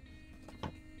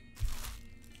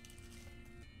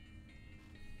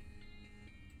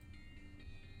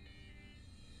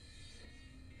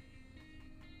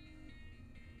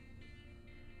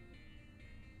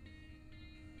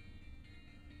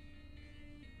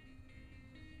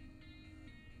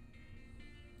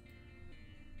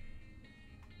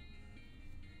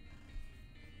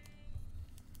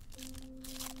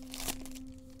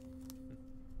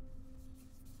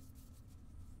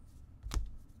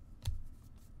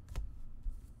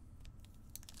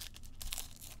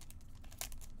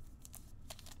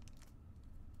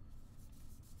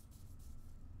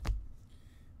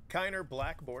 Kiner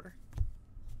black border.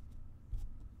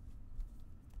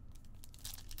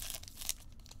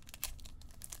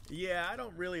 Yeah, I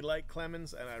don't really like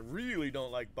Clemens, and I really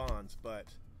don't like Bonds, but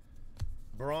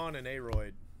Braun and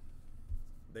Aroyd,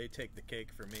 they take the cake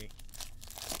for me.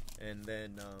 And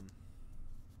then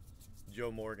Joe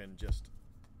Morgan just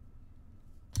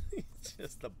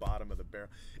the bottom of the barrel.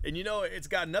 And you know, it's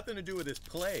got nothing to do with his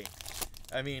play.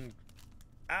 I mean,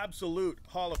 absolute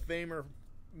Hall of Famer,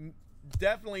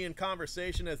 definitely in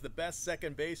conversation as the best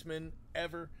second baseman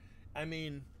ever. I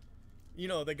mean, you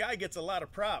know, the guy gets a lot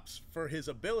of props for his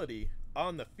ability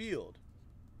on the field.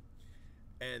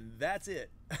 And that's it.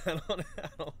 I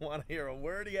don't want to hear a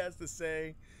word he has to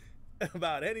say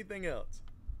about anything else.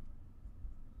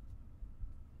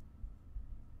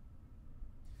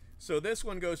 So this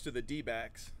one goes to the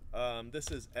D-backs. This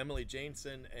is Emily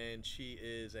Jameson, and she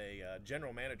is a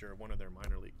general manager of one of their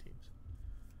minor league teams.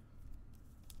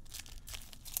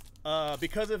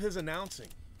 Because of his announcing,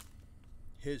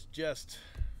 his just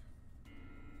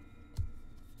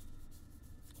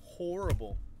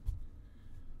horrible,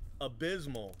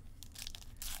 abysmal,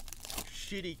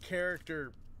 shitty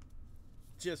character,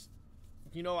 just,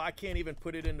 you know, I can't even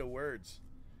put it into words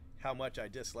how much I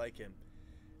dislike him.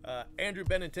 Andrew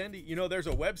Benintendi, you know, there's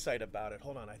a website about it.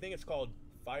 Hold on, I think it's called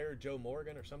Fire Joe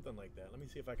Morgan or something like that. Let me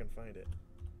see if I can find it.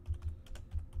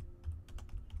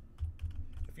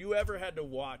 If you ever had to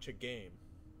watch a game,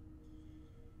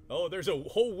 oh, there's a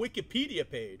whole Wikipedia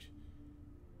page.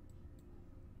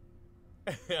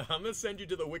 I'm gonna send you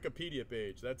to the Wikipedia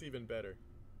page. That's even better.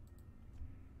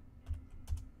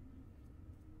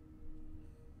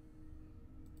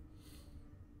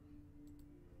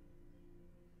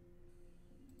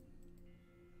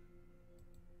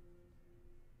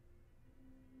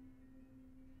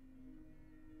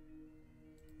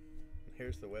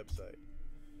 Here's the website.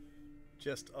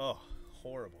 Just, oh,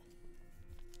 horrible.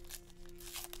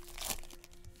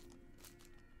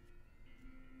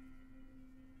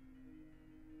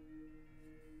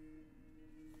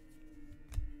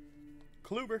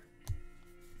 Kluber.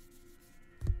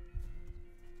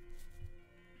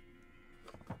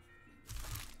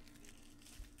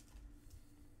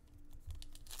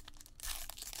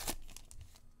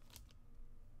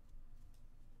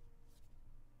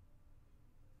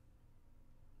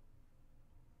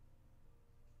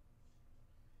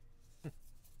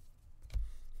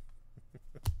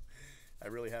 I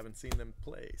really haven't seen them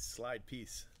play. Slide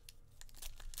piece.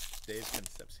 Dave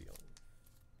Concepcion.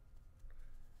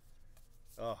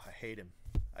 Oh, I hate him.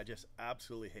 I just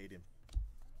absolutely hate him.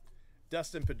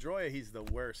 Dustin Pedroia, he's the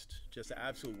worst. Just the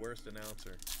absolute worst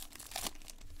announcer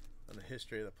on the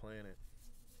history of the planet.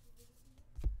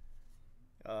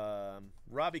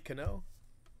 Robbie Cano.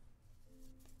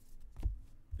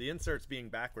 The insert's being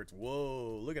backwards.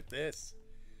 Whoa, look at this.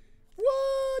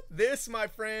 What? This, my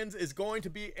friends, is going to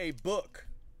be a book.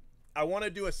 I want to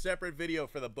do a separate video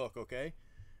for the book, okay?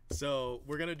 So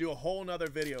we're going to do a whole nother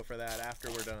video for that after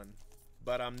we're done.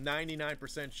 But I'm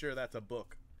 99% sure that's a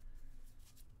book.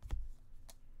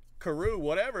 Carew,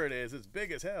 whatever it is, it's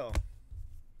big as hell.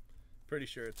 Pretty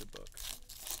sure it's a book.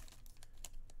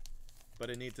 But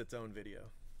it needs its own video.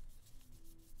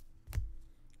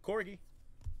 Corgi.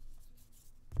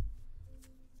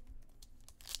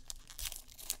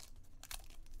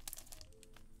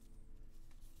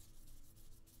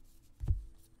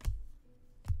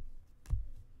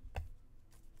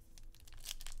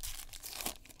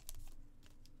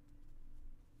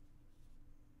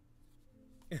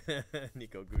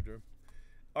 Nico Goodrum.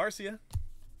 Arcia.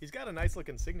 He's got a nice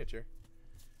looking signature.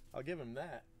 I'll give him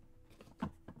that.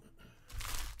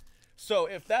 So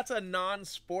if that's a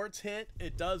non-sports hit,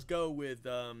 it does go with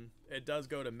it does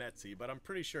go to Metzi, but I'm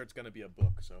pretty sure it's going to be a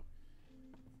book. So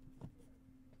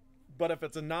But if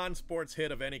it's a non-sports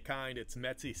hit of any kind, it's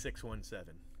Metzi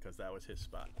 617 because that was his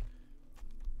spot.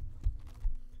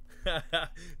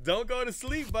 Don't go to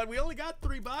sleep, bud. We only got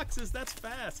 3 boxes. That's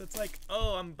fast. It's like,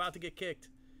 oh, I'm about to get kicked.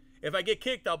 If I get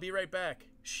kicked, I'll be right back.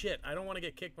 Shit, I don't want to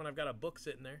get kicked when I've got a book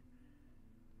sitting there.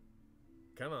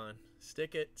 Come on.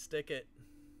 Stick it. Stick it.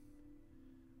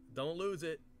 Don't lose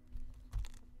it.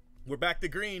 We're back to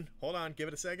green. Hold on. Give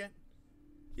it a second.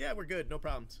 Yeah, we're good. No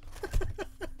problems.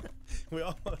 We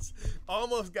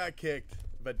almost got kicked,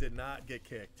 but did not get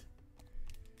kicked.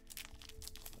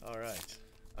 All right.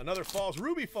 Another Falls.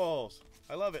 Ruby Falls.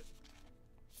 I love it.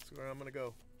 That's where I'm going to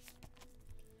go.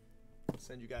 I'll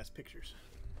send you guys pictures.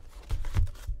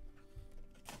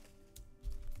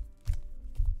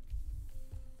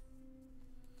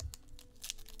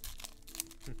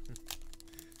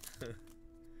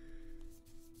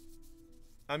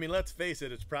 I mean, let's face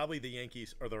it, it's probably the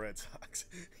Yankees or the Red Sox.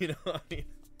 You know what I mean?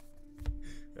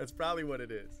 That's probably what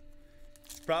it is.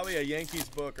 It's probably a Yankees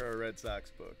book or a Red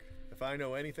Sox book. If I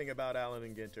know anything about Allen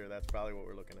and Ginter, that's probably what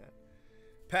we're looking at.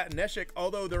 Pat Neshek,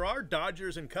 although there are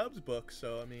Dodgers and Cubs books,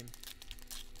 so, I mean,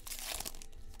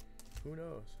 who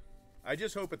knows? I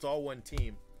just hope it's all one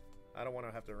team. I don't want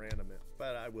to have to random it,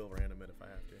 but I will random it if I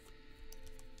have to.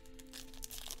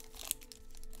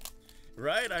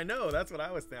 Right, I know. That's what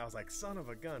I was thinking. I was like, son of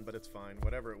a gun, but it's fine.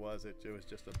 Whatever it was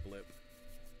just a blip.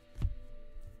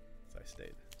 So I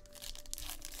stayed.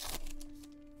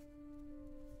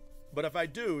 But if I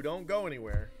do, don't go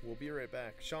anywhere. We'll be right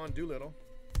back. Sean Doolittle.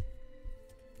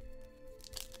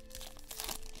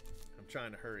 I'm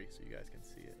trying to hurry so you guys can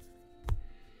see it.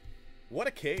 What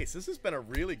a case. This has been a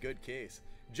really good case.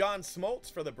 John Smoltz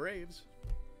for the Braves.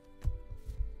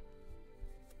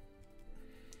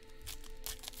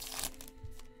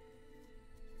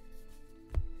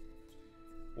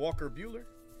 Walker Buehler.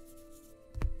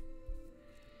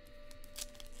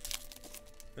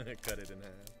 Cut it in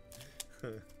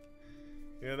half.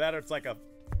 You know that, or it's like a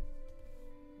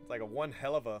one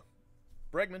hell of a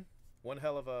Bregman, one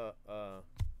hell of a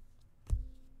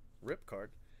rip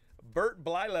card. Bert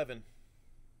Blyleven.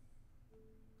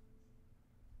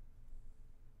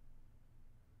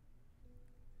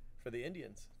 For the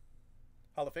Indians.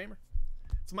 Hall of Famer.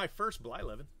 It's my first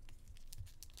Blyleven.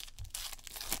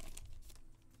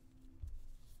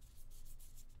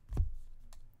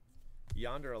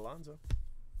 Yonder Alonso.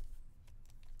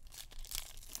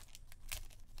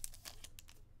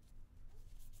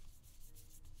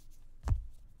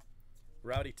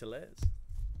 Rowdy Tellez.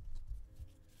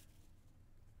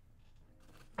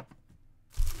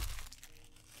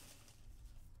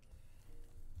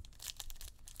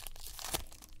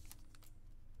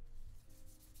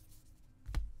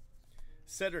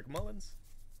 Cedric Mullins.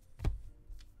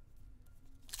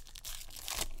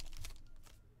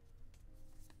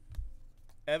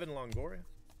 Evan Longoria.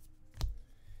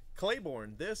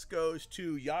 Claiborne. This goes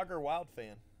to Yager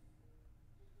Wildfan.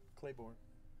 Claiborne.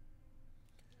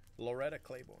 Loretta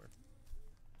Claiborne.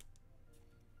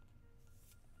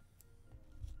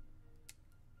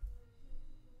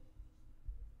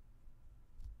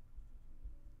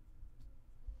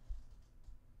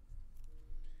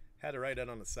 Had to write that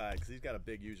on the side because he's got a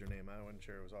big username. I wasn't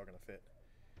sure it was all going to fit.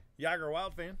 Yager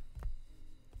Wildfan.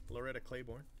 Loretta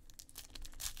Claiborne.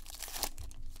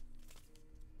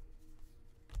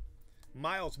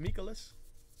 Miles Mikolas.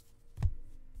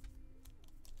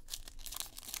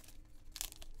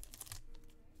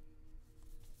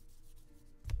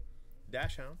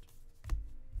 Dash Hound.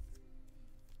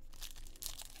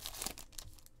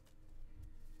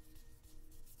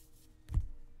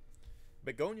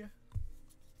 Begonia.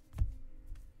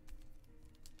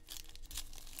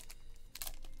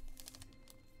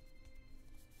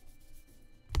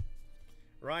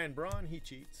 Ryan Braun, he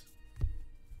cheats.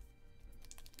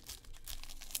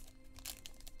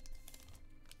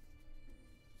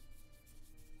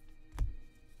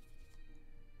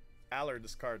 Allard,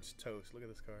 this card's toast. Look at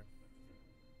this card.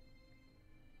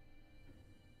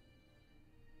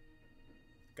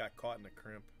 Got caught in a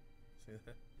crimp. See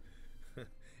that?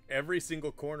 Every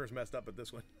single corner's messed up, but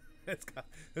this one,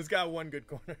 it's got one good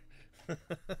corner.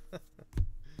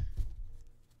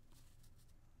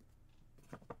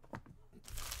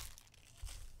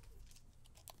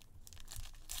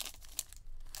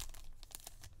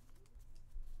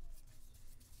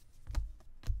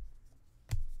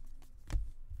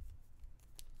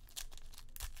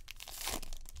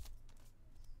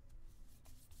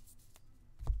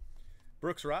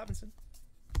 Brooks Robinson.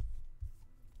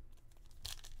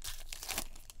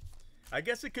 I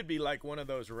guess it could be like one of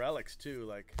those relics too.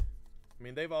 Like, I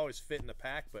mean, they've always fit in the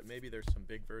pack, but maybe there's some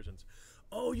big versions.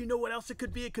 Oh, you know what else it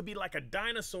could be? It could be like a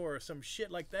dinosaur or some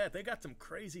shit like that. They got some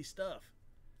crazy stuff.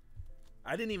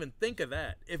 I didn't even think of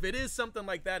that. If it is something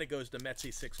like that, it goes to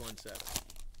Metzi 617.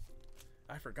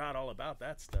 I forgot all about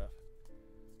that stuff.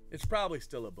 It's probably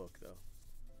still a book, though.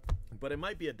 But it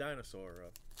might be a dinosaur or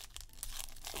a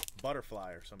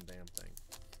butterfly or some damn thing.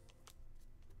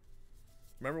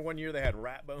 Remember one year they had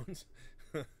rat bones?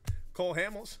 Cole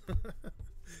Hamels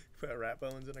put rat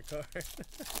bones in a car.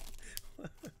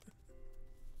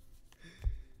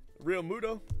 Real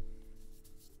Muto.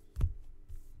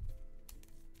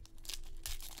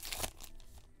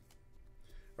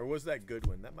 Or was that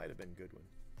Goodwin? That might have been Goodwin.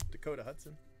 Dakota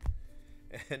Hudson.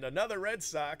 And another Red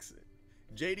Sox,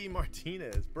 JD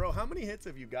Martinez. Bro, how many hits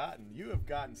have you gotten? You have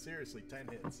gotten, seriously, 10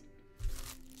 hits.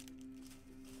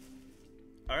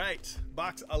 All right,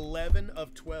 box 11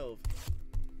 of 12.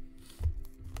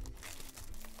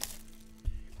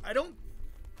 I don't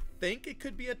think it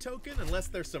could be a token unless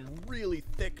there's some really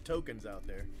thick tokens out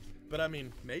there. But I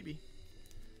mean, maybe.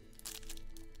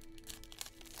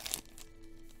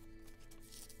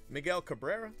 Miguel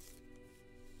Cabrera.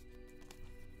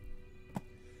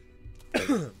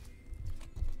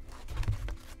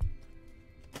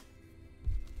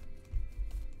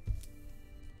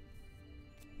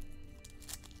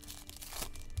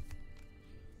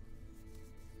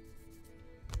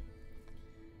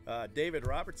 David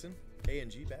Robertson,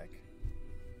 A&G back.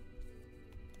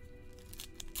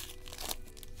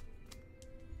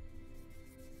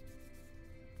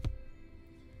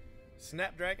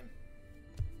 Snapdragon.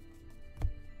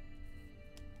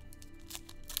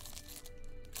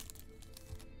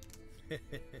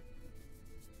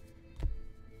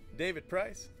 David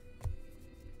Price.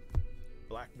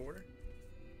 Black border.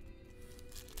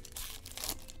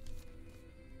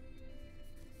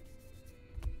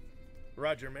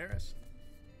 Roger Maris.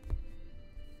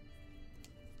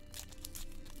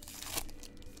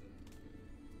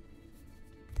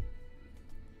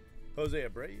 Jose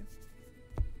Abreu.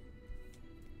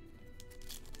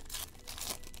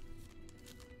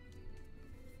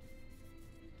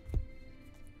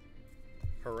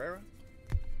 Herrera.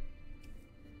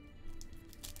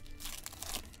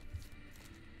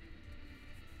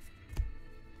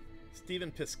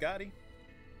 Steven Piscotty.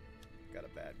 Got a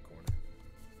bad corner.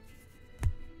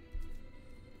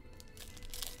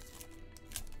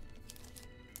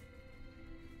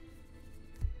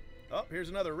 Oh, here's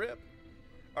another rip.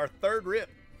 Our third rip.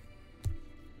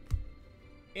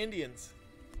 Indians.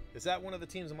 Is that one of the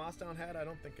teams Mostown had? I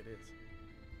don't think it is.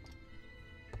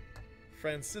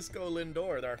 Francisco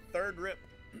Lindor, our third rip.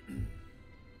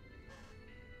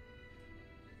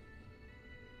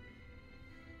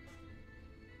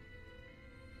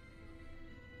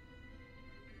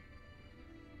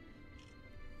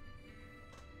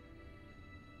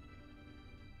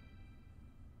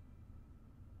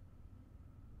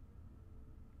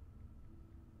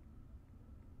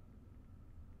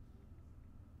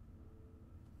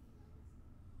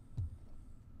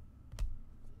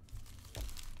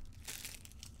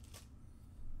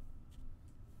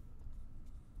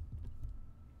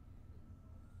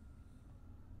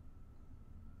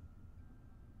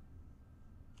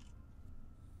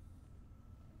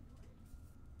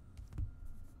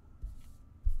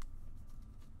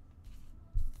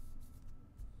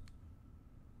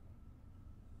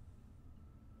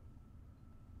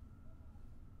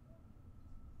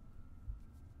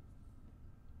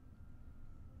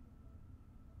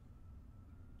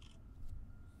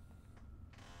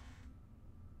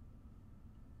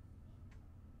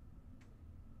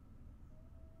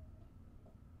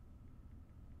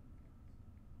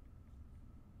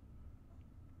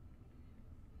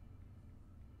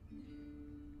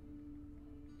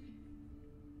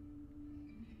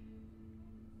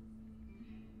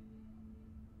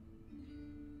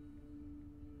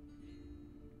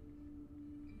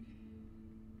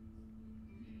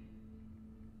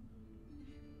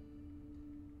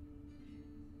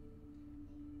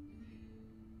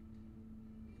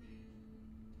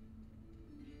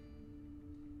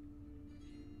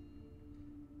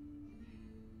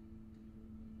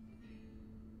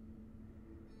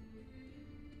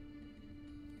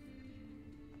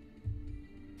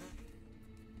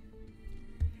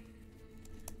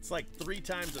 It's like 3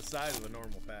 times the size of a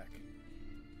normal pack.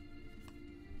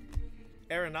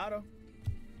 Arenado.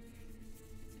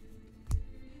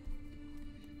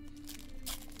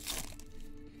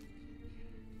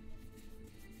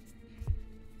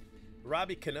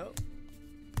 Robbie Cano.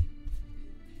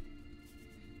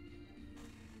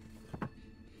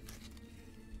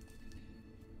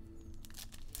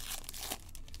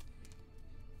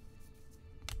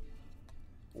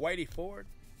 Whitey Ford.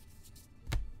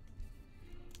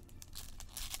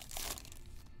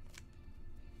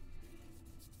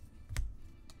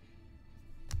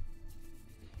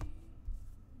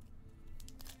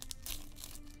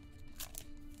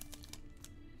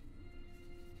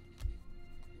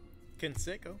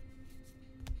 Canseco.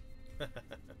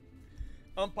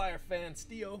 Umpire fan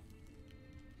Steo.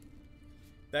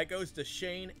 That goes to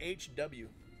Shane H.W.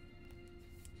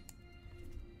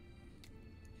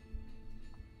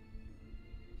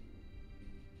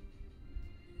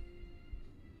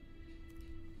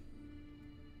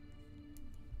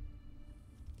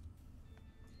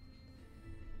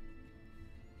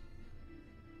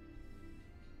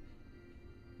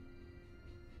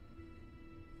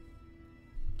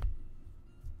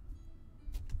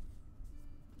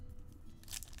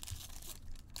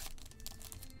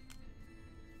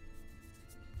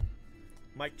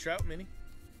 Mike Trout mini.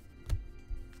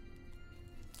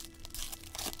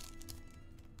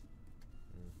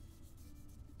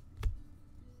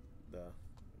 The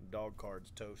dog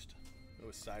card's toast. It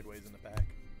was sideways in the pack.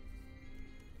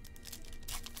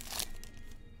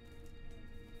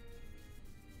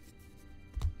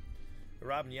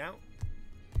 Robin Yount,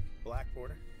 black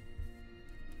border.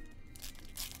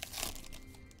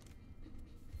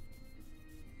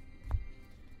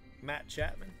 Matt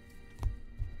Chapman.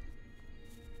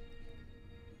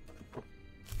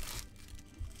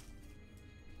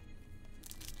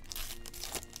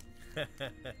 I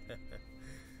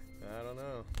don't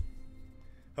know.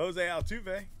 Jose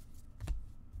Altuve.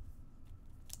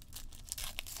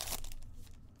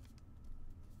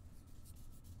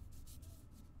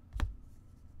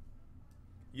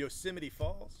 Yosemite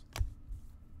Falls.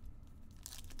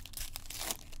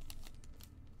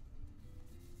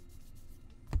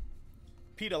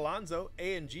 Pete Alonso,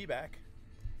 A and G back.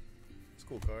 It's a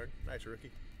cool card. Nice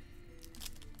rookie.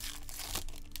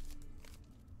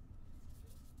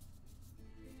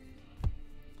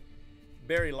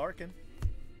 Barry Larkin.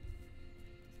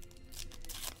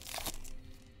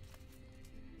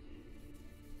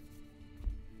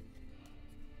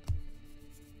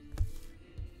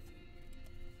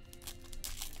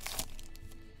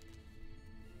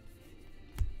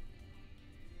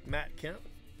 Matt Kemp.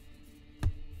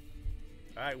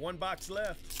 All right, one box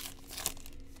left.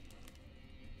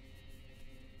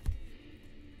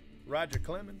 Roger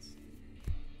Clemens.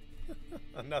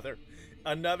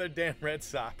 another damn Red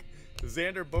Sox.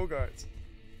 Xander Bogaerts.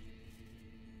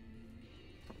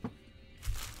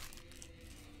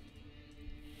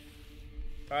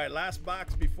 All right, last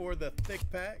box before the thick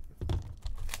pack.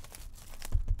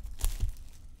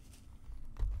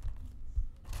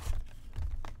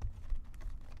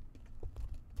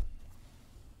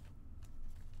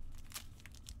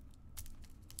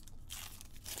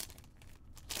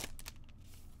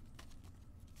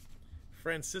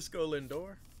 Francisco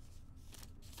Lindor.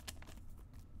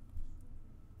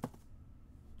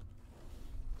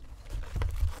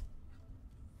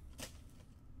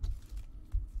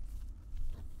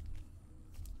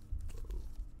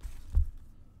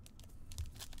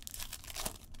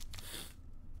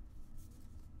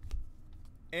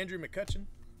 Andrew McCutchen.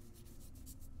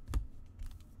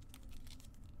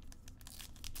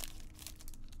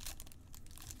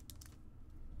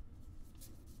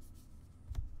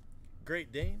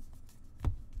 Great Dane.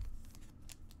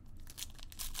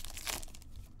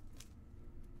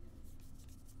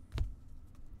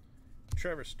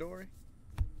 Trevor Story.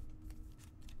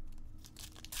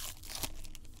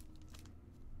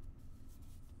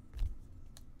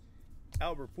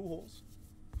 Albert Pujols.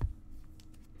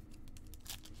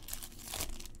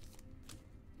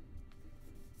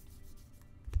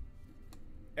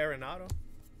 Arenado.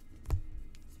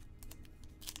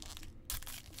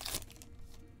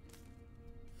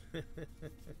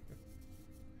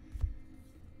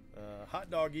 Hot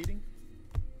dog eating.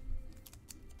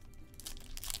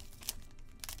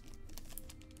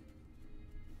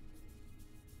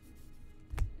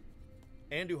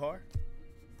 Andujar.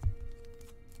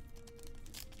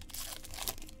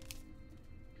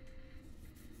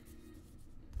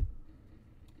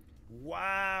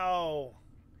 Wow.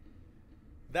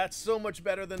 That's so much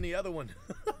better than the other one.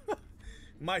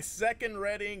 My second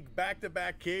red ink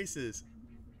back-to-back cases.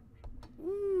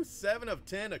 Woo, 7 of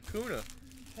 10 Acuna.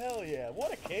 Hell yeah.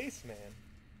 What a case, man.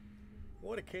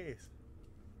 What a case.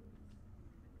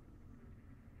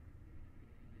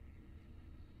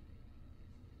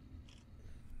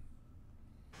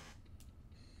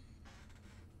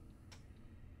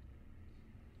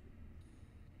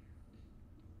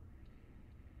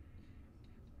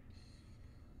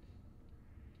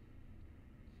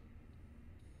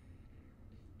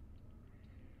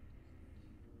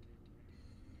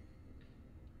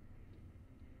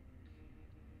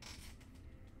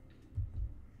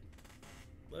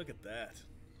 Look at that.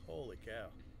 Holy cow.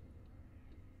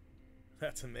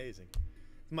 That's amazing.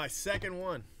 My second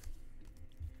one.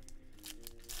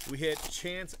 We hit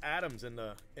Chance Adams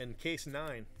in case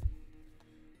 9.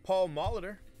 Paul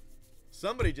Molitor.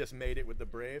 Somebody just made it with the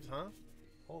Braves, huh?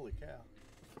 Holy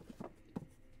cow.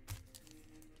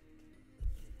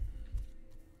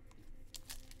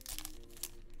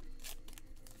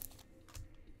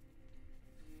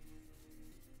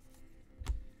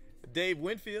 Dave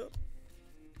Winfield.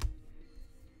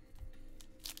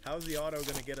 How's the auto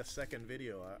going to get a second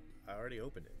video? I already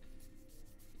opened it.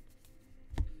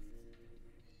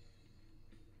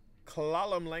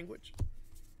 Klallam language.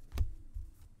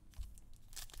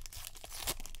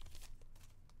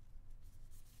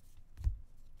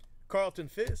 Carlton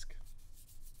Fisk.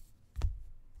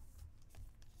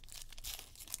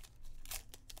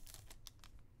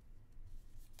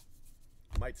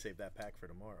 Might save that pack for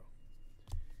tomorrow.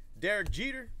 Derek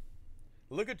Jeter.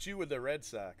 Look at you with the Red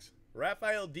Sox.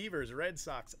 Rafael Devers, Red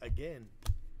Sox again.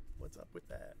 What's up with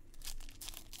that?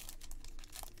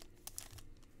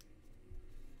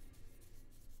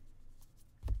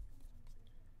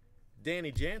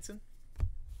 Danny Jansen.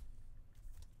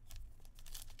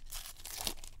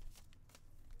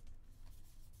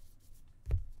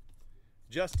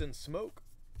 Justin Smoke.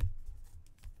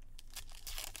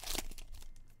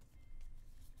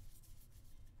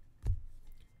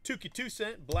 Tukey 2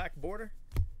 cent, black border.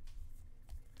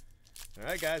 All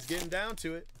right, guys, getting down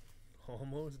to it.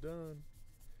 Almost done.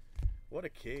 What a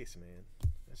case, man.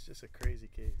 That's just a crazy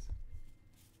case.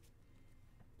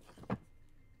 There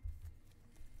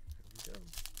we go.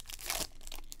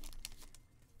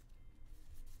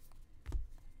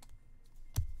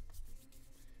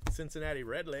 Cincinnati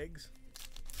Redlegs.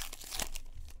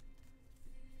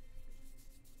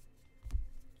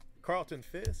 Carlton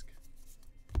Fisk.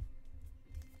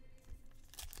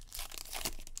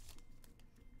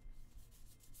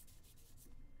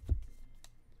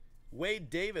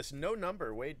 Wade Davis, no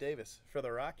number, Wade Davis for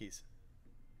the Rockies.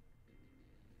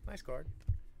 Nice card.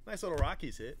 Nice little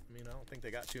Rockies hit. I mean, I don't think they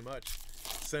got too much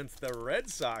since the Red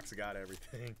Sox got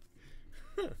everything.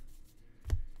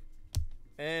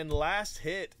 And last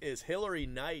hit is Hillary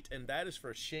Knight, and that is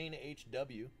for Shane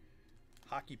H.W.,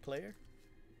 hockey player.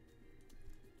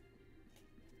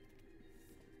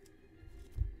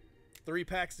 Three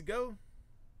packs to go.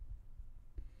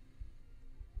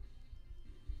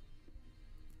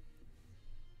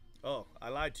 Oh, I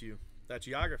lied to you. That's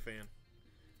Yager fan,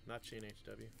 not Shane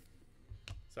H.W.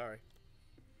 Sorry.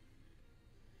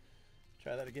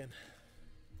 Try that again.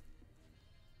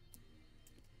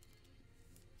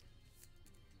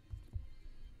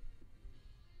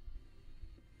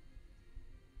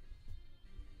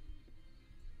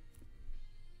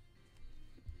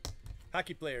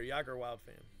 Hockey player, Yager Wild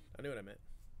fan. I knew what I meant.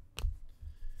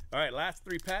 All right, last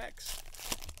three packs.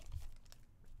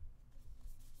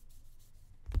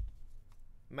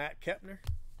 Matt Kepner.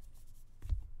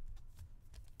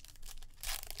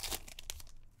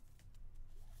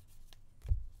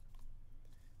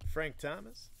 Frank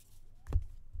Thomas.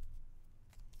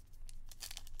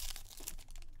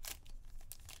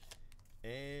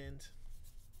 And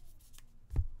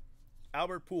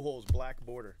Albert Pujols, black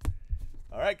border.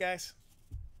 All right, guys.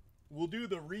 We'll do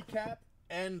the recap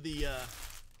and the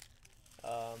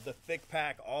thick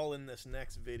pack all in this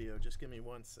next video. Just give me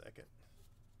 1 second.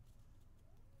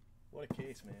 What a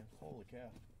case, man. Holy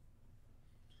cow.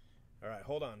 All right,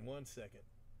 hold on 1 second.